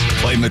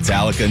 Play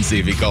Metallica and see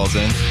if he calls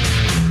in.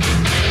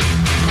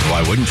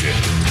 Why wouldn't you?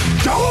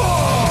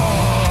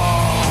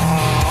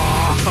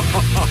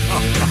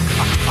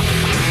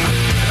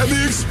 And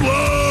the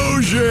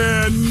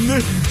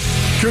explosion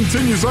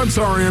continues. I'm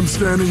sorry I'm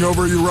standing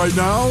over you right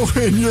now,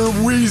 and you're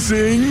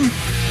wheezing.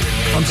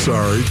 I'm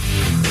sorry.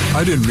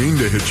 I didn't mean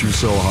to hit you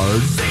so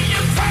hard.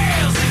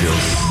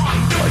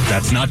 Feels like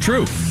that's not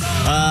true.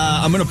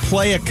 I'm going to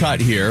play a cut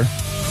here.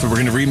 So we're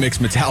going to remix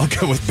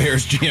Metallica with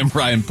Bears GM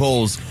Ryan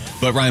Poles.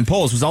 But Ryan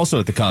Poles was also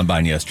at the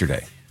Combine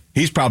yesterday.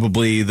 He's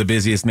probably the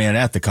busiest man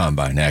at the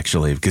Combine,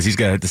 actually, because he's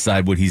got to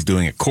decide what he's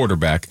doing at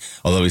quarterback,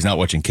 although he's not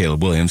watching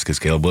Caleb Williams because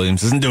Caleb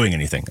Williams isn't doing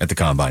anything at the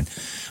Combine.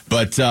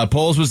 But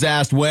Poles was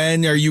asked,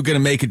 when are you going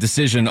to make a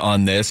decision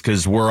on this?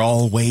 Because we're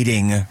all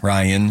waiting,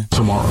 Ryan.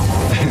 Tomorrow.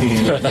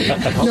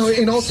 No,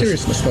 in all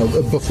seriousness,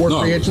 though, before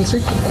free agency?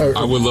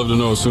 I would love to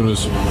know as soon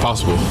as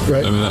possible.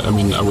 Right. I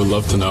mean, I would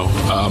love to know,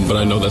 but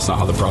I know that's not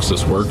how the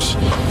process works.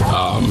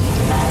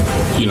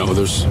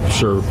 There's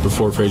sure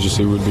before free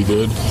agency would be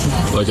good.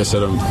 Like I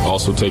said, I'm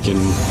also taking,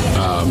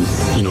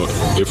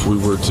 if we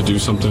were to do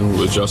something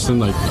with Justin,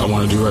 like I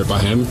want to do right by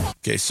him.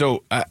 Okay,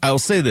 so I'll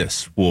say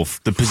this,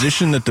 Wolf. The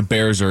position that the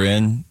Bears are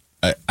in,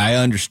 I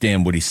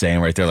understand what he's saying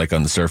right there, like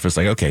on the surface.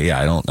 Like, okay, yeah,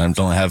 I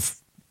don't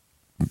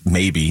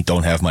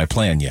have my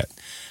plan yet.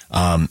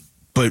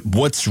 But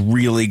what's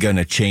really going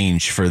to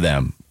change for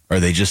them? Are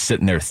they just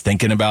sitting there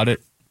thinking about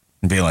it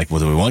and being like, well,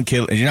 do we want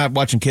Caleb? And you're not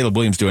watching Caleb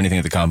Williams do anything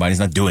at the Combine. He's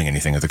not doing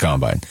anything at the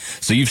Combine.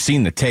 So you've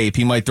seen the tape.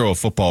 He might throw a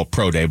football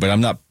pro day, but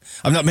I'm not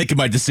making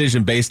my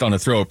decision based on a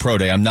throw at pro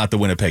day. I'm not the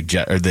Winnipeg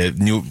Jet or the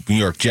New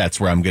York Jets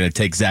where I'm going to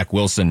take Zach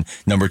Wilson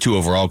number 2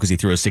 overall because he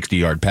threw a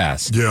 60-yard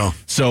pass. Yeah.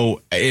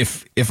 So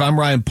if I'm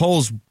Ryan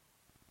Poles,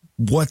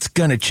 what's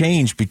going to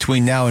change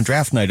between now and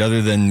draft night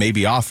other than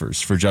maybe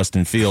offers for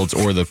Justin Fields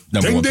or the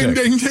number one pick?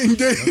 Ding.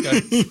 Okay.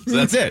 So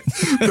that's it.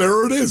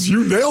 There it is.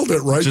 You nailed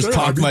it right Just there.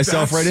 talked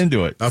myself right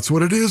into it. That's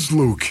what it is,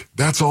 Luke.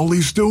 That's all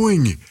he's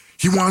doing.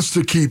 He wants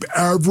to keep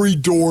every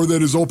door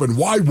that is open.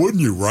 Why wouldn't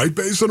you, right,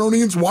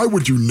 Basinonians? Why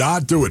would you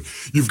not do it?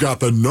 You've got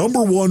the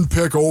number 1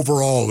 pick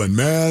overall, and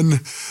man,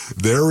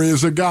 there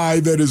is a guy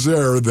that is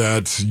there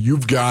that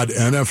you've got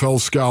NFL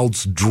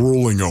scouts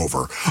drooling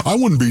over. I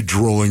wouldn't be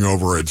drooling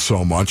over it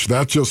so much.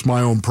 That's just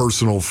my own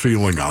personal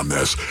feeling on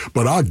this.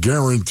 But I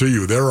guarantee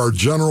you there are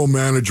general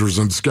managers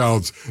and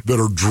scouts that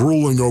are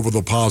drooling over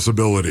the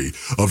possibility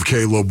of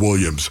Caleb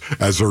Williams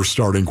as their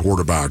starting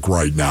quarterback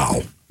right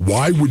now.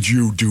 Why would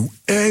you do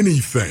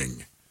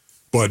anything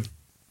but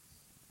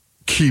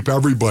keep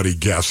everybody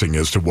guessing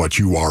as to what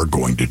you are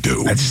going to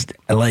do?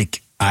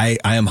 I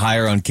am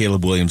higher on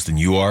Caleb Williams than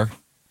you are.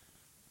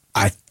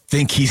 I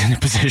think he's in a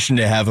position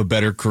to have a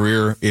better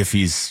career if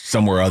he's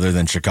somewhere other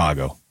than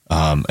Chicago.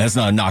 That's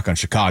not a knock on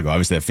Chicago.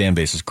 Obviously, that fan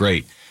base is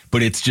great.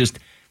 But it's just,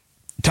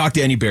 talk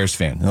to any Bears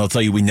fan, and they'll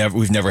tell you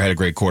we've never had a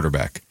great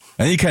quarterback.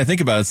 And then you kind of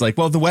think about it, it's like,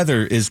 well, the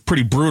weather is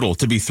pretty brutal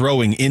to be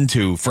throwing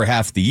into for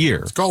half the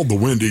year. It's called the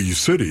Windy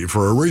City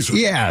for a reason.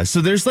 Yeah,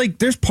 so there's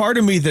part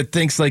of me that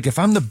thinks, like, if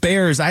I'm the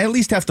Bears, I at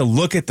least have to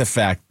look at the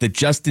fact that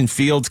Justin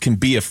Fields can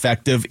be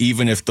effective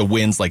even if the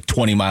wind's like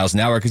 20 miles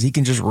an hour because he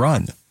can just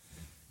run.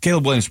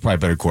 Caleb Williams is probably a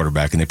better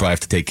quarterback, and they probably have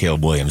to take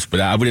Caleb Williams,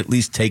 but I would at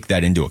least take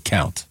that into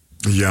account.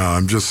 Yeah,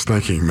 I'm just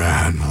thinking,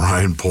 man,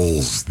 Ryan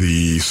Poles,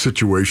 the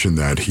situation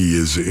that he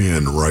is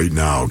in right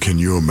now, can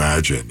you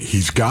imagine?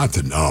 He's got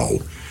to know.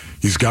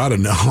 He's got to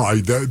know.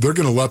 They're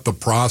going to let the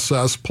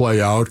process play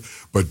out,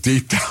 but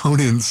deep down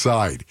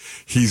inside,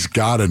 he's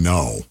got to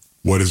know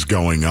what is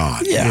going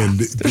on. Yeah, and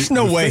there's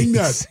no way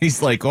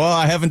he's like, well,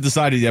 I haven't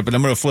decided yet, but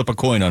I'm going to flip a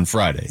coin on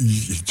Friday.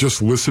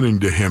 Just listening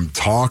to him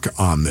talk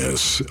on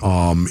this,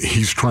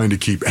 he's trying to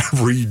keep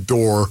every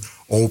door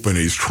open.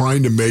 He's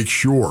trying to make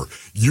sure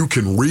you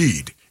can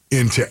read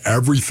into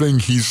everything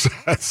he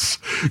says,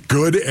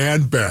 good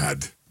and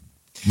bad.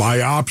 My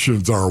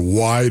options are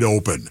wide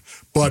open.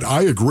 But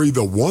I agree,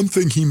 the one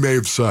thing he may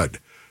have said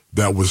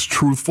that was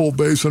truthful,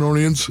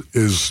 Basinonians,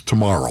 is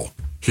tomorrow.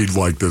 He'd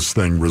like this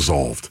thing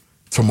resolved.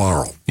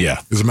 Tomorrow. Yeah.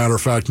 As a matter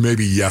of fact,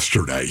 maybe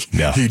yesterday.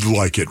 Yeah. He'd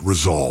like it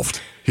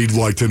resolved. He'd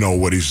like to know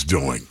what he's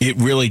doing. It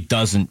really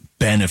doesn't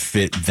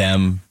benefit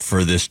them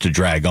for this to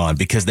drag on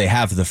because they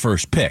have the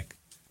first pick.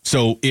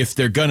 So if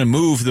they're going to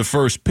move the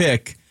first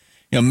pick,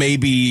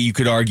 maybe you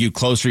could argue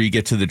closer you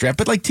get to the draft,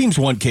 but like teams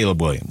want Caleb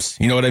Williams.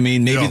 You know what I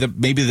mean?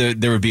 Maybe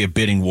there would be a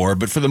bidding war,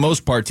 but for the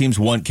most part, teams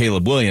want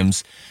Caleb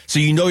Williams. So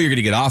you're going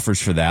to get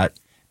offers for that.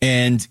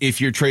 And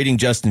if you're trading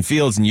Justin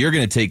Fields and you're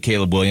going to take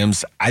Caleb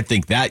Williams, I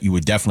think that you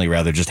would definitely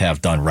rather just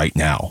have done right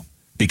now,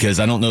 because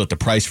I don't know that the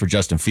price for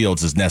Justin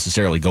Fields is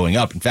necessarily going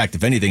up. In fact,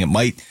 if anything, it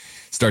might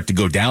start to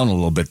go down a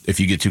little bit if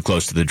you get too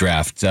close to the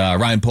draft.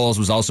 Ryan Poles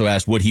was also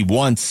asked what he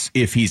wants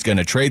if he's going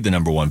to trade the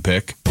number 1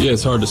 pick. Yeah,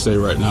 it's hard to say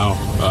right now,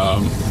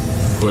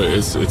 but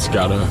it's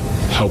got to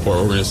help our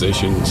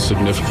organization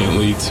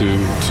significantly to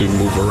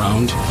move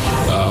around,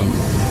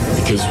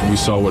 because we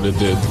saw what it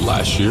did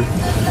last year,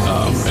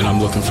 and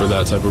I'm looking for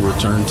that type of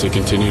return to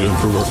continue to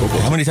improve our football.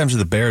 How many times are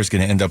the Bears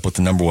going to end up with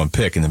the number 1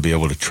 pick and then be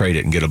able to trade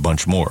it and get a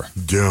bunch more?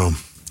 Yeah.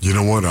 You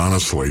know what,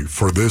 honestly,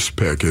 for this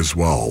pick as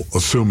well,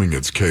 assuming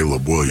it's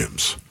Caleb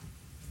Williams,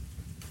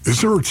 is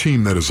there a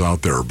team that is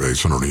out there,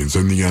 based on earnings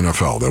in the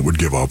NFL, that would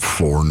give up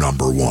 4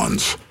 number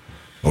 1s?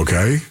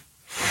 Okay?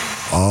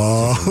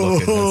 Let's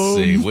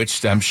see.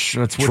 Which team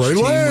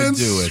would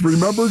do it?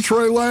 Remember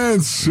Trey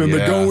Lance and the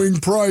going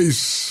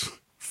price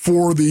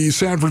for the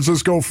San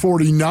Francisco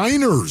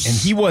 49ers. And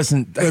he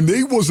wasn't... And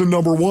he wasn't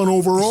number 1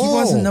 overall. He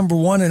wasn't number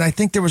 1, and I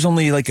think there was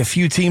only like a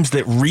few teams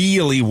that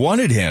really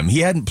wanted him. He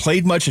hadn't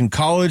played much in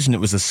college, and it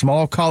was a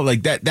small college.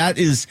 Like that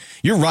is...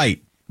 You're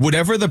right.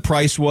 Whatever the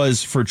price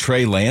was for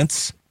Trey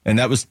Lance, and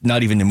that was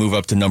not even to move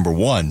up to number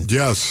 1.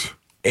 Yes.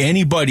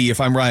 Anybody, if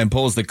I'm Ryan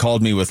Poles, that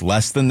called me with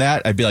less than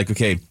that, I'd be like,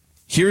 okay,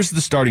 here's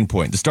the starting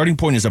point. The starting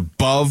point is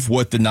above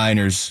what the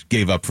Niners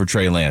gave up for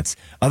Trey Lance.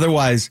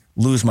 Otherwise,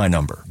 lose my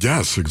number.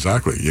 Yes,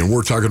 exactly. And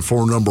we're talking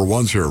 4 number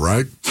 1s here,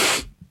 right?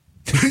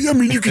 I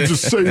mean, you could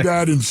just say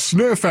that and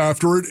sniff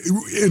after it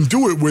and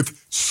do it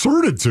with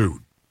certitude.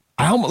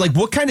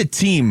 What kind of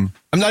team,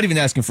 I'm not even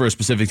asking for a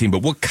specific team,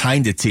 but what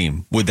kind of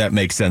team would that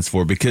make sense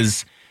for?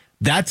 Because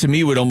that, to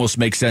me, would almost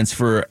make sense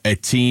for a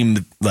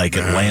team like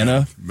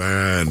Atlanta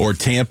or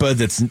Tampa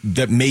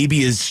that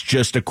maybe is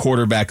just a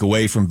quarterback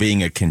away from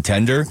being a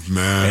contender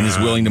and is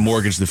willing to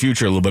mortgage the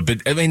future a little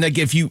bit. But, I mean, like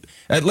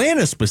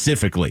Atlanta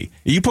specifically,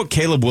 you put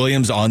Caleb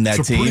Williams on that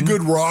team. It's a pretty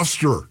good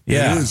roster.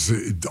 Yeah. It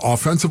is.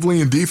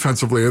 Offensively and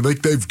defensively, I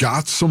think they've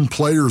got some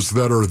players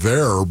that are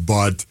there,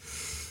 but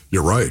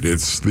you're right.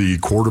 It's the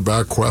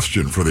quarterback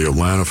question for the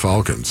Atlanta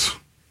Falcons.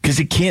 Because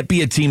it can't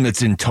be a team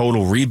that's in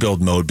total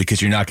rebuild mode,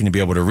 because you're not going to be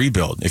able to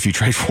rebuild if you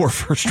trade 4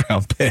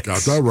 first-round picks.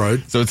 Got that right.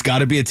 So it's got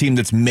to be a team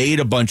that's made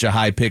a bunch of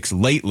high picks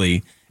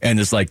lately and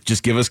is like,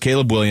 just give us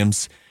Caleb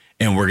Williams,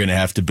 and we're going to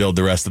have to build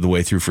the rest of the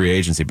way through free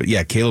agency. But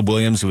yeah, Caleb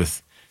Williams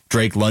with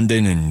Drake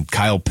London and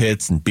Kyle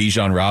Pitts and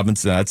Bijan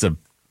Robinson,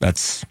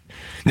 that's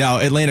now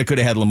Atlanta could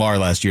have had Lamar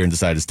last year and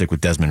decided to stick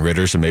with Desmond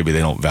Ridder, so maybe they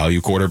don't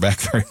value quarterback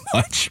very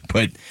much.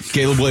 But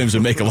Caleb Williams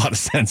would make a lot of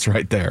sense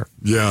right there.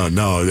 Yeah,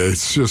 no,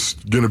 it's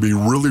just going to be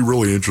really,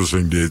 really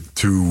interesting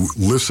to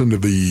listen to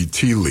the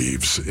tea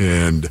leaves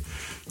and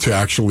to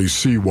actually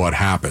see what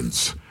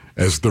happens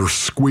as they're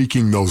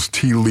squeaking those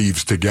tea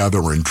leaves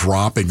together and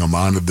dropping them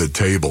onto the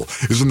table.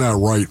 Isn't that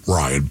right,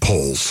 Ryan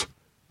Poles?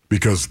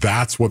 Because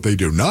that's what they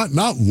do. Not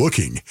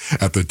looking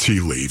at the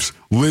tea leaves,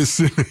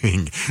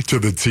 listening to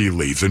the tea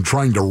leaves and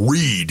trying to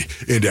read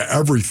into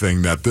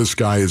everything that this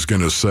guy is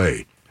going to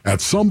say. At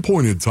some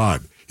point in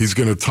time, he's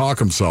going to talk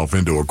himself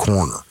into a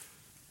corner.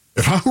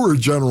 If I were a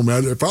general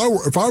manager,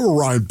 if I were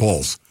Ryan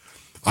Poles,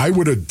 I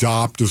would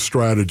adopt a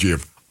strategy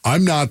of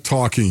I'm not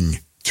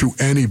talking to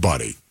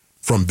anybody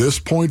from this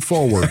point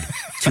forward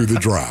to the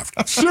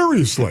draft.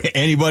 Seriously.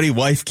 Anybody,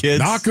 wife, kids?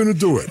 Not going to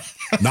do it.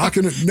 Not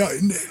going to. No,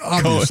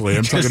 obviously,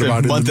 I'm talking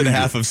about a month and a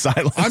half of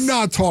silence. I'm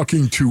not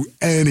talking to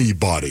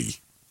anybody.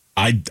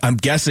 I'm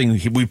guessing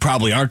we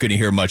probably aren't going to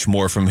hear much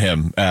more from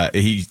him.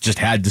 He just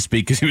had to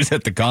speak because he was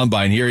at the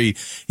Combine. Here he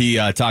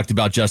talked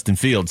about Justin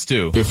Fields,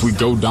 too. If we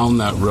go down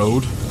that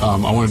road,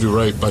 I want to do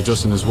right by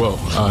Justin as well.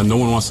 No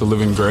one wants to live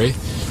in gray.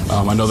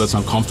 I know that's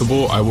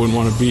uncomfortable. I wouldn't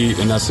want to be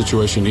in that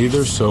situation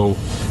either. So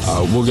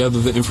we'll gather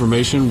the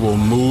information. We'll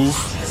move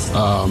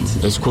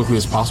as quickly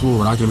as possible.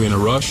 We're not going to be in a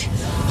rush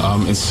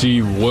and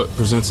see what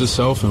presents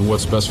itself and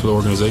what's best for the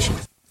organization.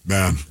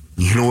 Man.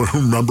 You know what?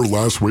 Remember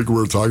last week we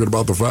were talking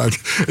about the fact,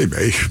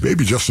 hey,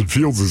 maybe Justin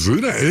Fields is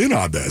in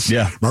on this.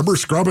 Yeah. Remember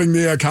scrubbing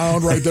the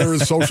account right there,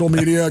 his social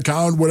media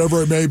account,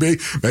 whatever it may be.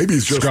 Maybe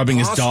he's just scrubbing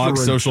his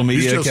dog's social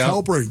media account. He's just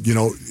helping,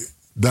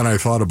 Then I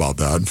thought about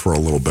that for a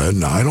little bit,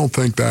 and I don't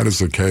think that is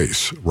the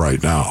case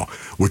right now.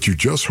 What you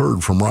just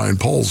heard from Ryan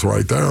Poles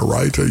right there,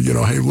 right?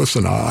 Hey,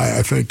 listen,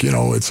 I think,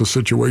 it's a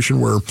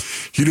situation where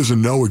he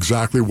doesn't know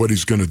exactly what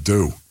he's going to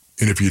do.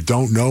 And if you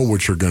don't know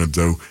what you're going to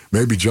do,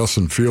 maybe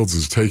Justin Fields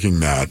is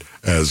taking that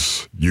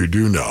as you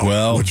do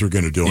know what you're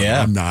going to do.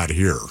 Yeah. And I'm not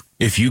here.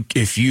 If you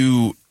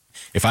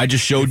If I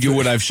just showed you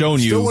what I've shown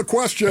you, still a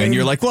question, and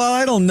you're like, well,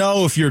 I don't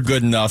know if you're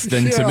good enough,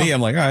 then to me, I'm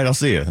like, all right, I'll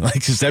see you.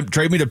 Like, just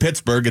trade me to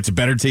Pittsburgh. It's a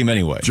better team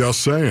anyway.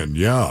 Just saying,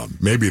 yeah.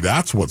 Maybe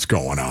that's what's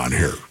going on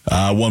here.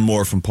 One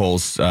more from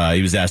Poles.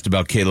 He was asked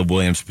about Caleb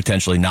Williams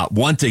potentially not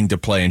wanting to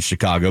play in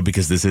Chicago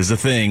because this is a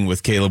thing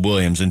with Caleb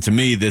Williams. And to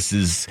me, this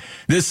is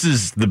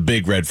the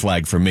big red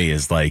flag for me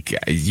is like,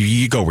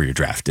 you go where you're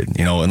drafted,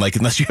 and like,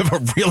 unless you have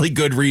a really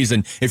good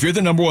reason. If you're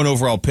the number 1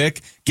 overall pick,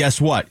 guess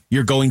what?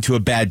 You're going to a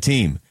bad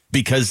team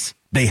because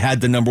they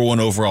had the number 1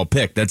 overall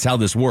pick. That's how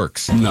this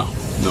works. No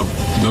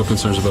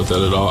concerns about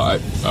that at all.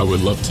 I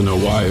would love to know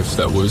why, if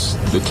that was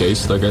the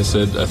case. Like I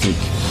said, I think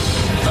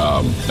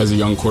as a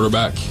young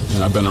quarterback,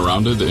 and I've been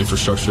around it, the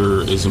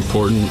infrastructure is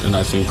important, and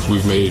I think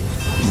we've made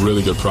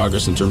really good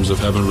progress in terms of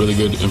having really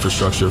good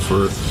infrastructure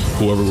for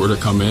whoever were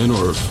to come in,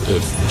 or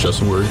if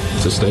Justin were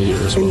to stay here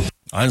as well.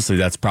 Honestly,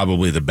 that's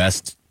probably the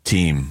best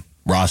team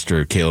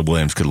roster Caleb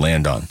Williams could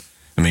land on.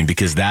 I mean,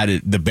 because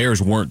the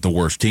Bears weren't the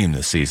worst team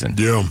this season.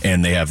 Yeah.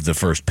 And they have the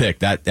first pick.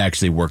 That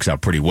actually works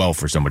out pretty well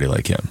for somebody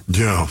like him.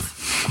 Yeah.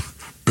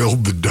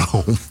 Build the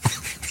dome.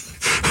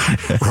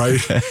 Right?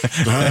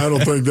 I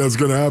don't think that's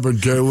going to happen,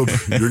 Caleb.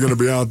 You're going to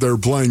be out there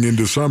playing in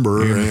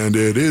December, and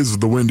it is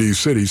the Windy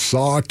City.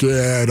 Sock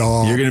it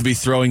off. You're going to be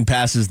throwing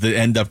passes that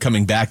end up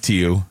coming back to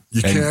you.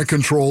 You can't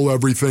control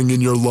everything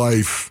in your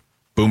life.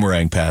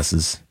 Boomerang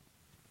passes.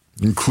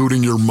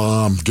 Including your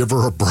mom. Give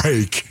her a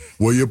break.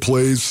 Will you,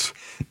 please?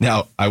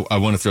 Now, I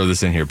want to throw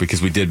this in here because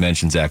we did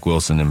mention Zach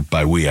Wilson, and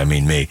by we, I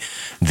mean me.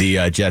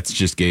 The Jets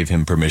just gave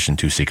him permission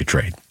to seek a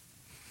trade.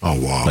 Oh,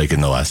 wow. Like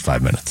in the last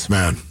 5 minutes.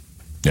 Man.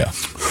 Yeah.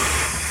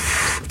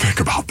 Think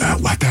about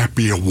that. Let that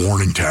be a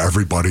warning to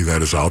everybody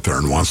that is out there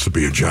and wants to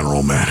be a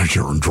general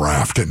manager and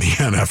draft in the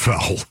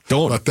NFL.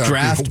 Don't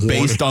draft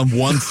based on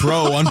one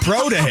throw on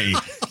pro day.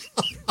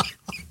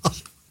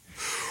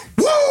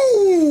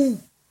 Woo!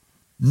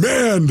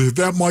 Man,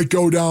 that might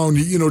go down,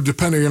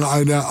 depending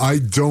on,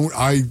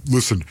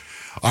 listen,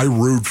 I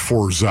root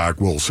for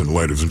Zach Wilson,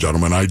 ladies and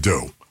gentlemen, I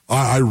do.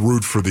 I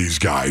root for these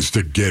guys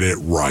to get it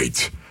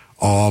right.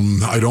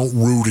 I don't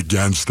root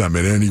against them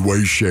in any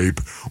way,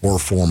 shape, or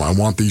form. I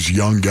want these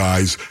young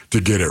guys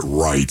to get it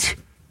right.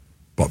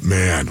 But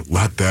man,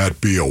 let that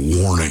be a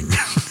warning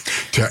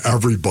to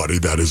everybody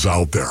that is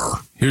out there.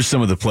 Here's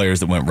some of the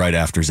players that went right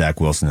after Zach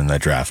Wilson in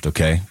that draft,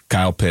 okay?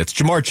 Kyle Pitts,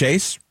 Jamar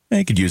Chase.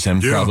 You could use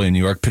him probably in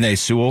New York. Penei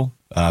Sewell,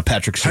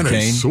 Patrick Surtain.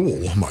 Penei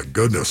Sewell, oh my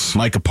goodness.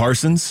 Micah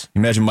Parsons.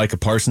 Imagine Micah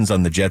Parsons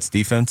on the Jets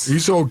defense.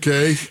 He's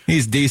okay.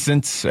 He's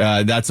decent.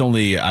 I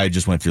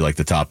just went through like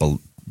the top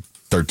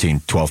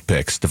 13, 12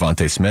 picks.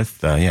 Devontae Smith,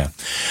 yeah.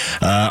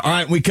 All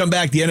right, when we come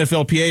back, the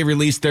NFLPA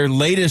released their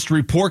latest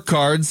report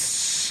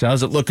cards.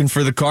 How's it looking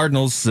for the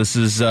Cardinals? This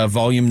is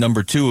volume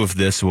number 2 of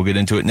this. We'll get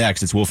into it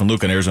next. It's Wolf and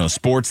Luke on Arizona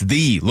Sports,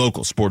 the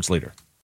local sports leader.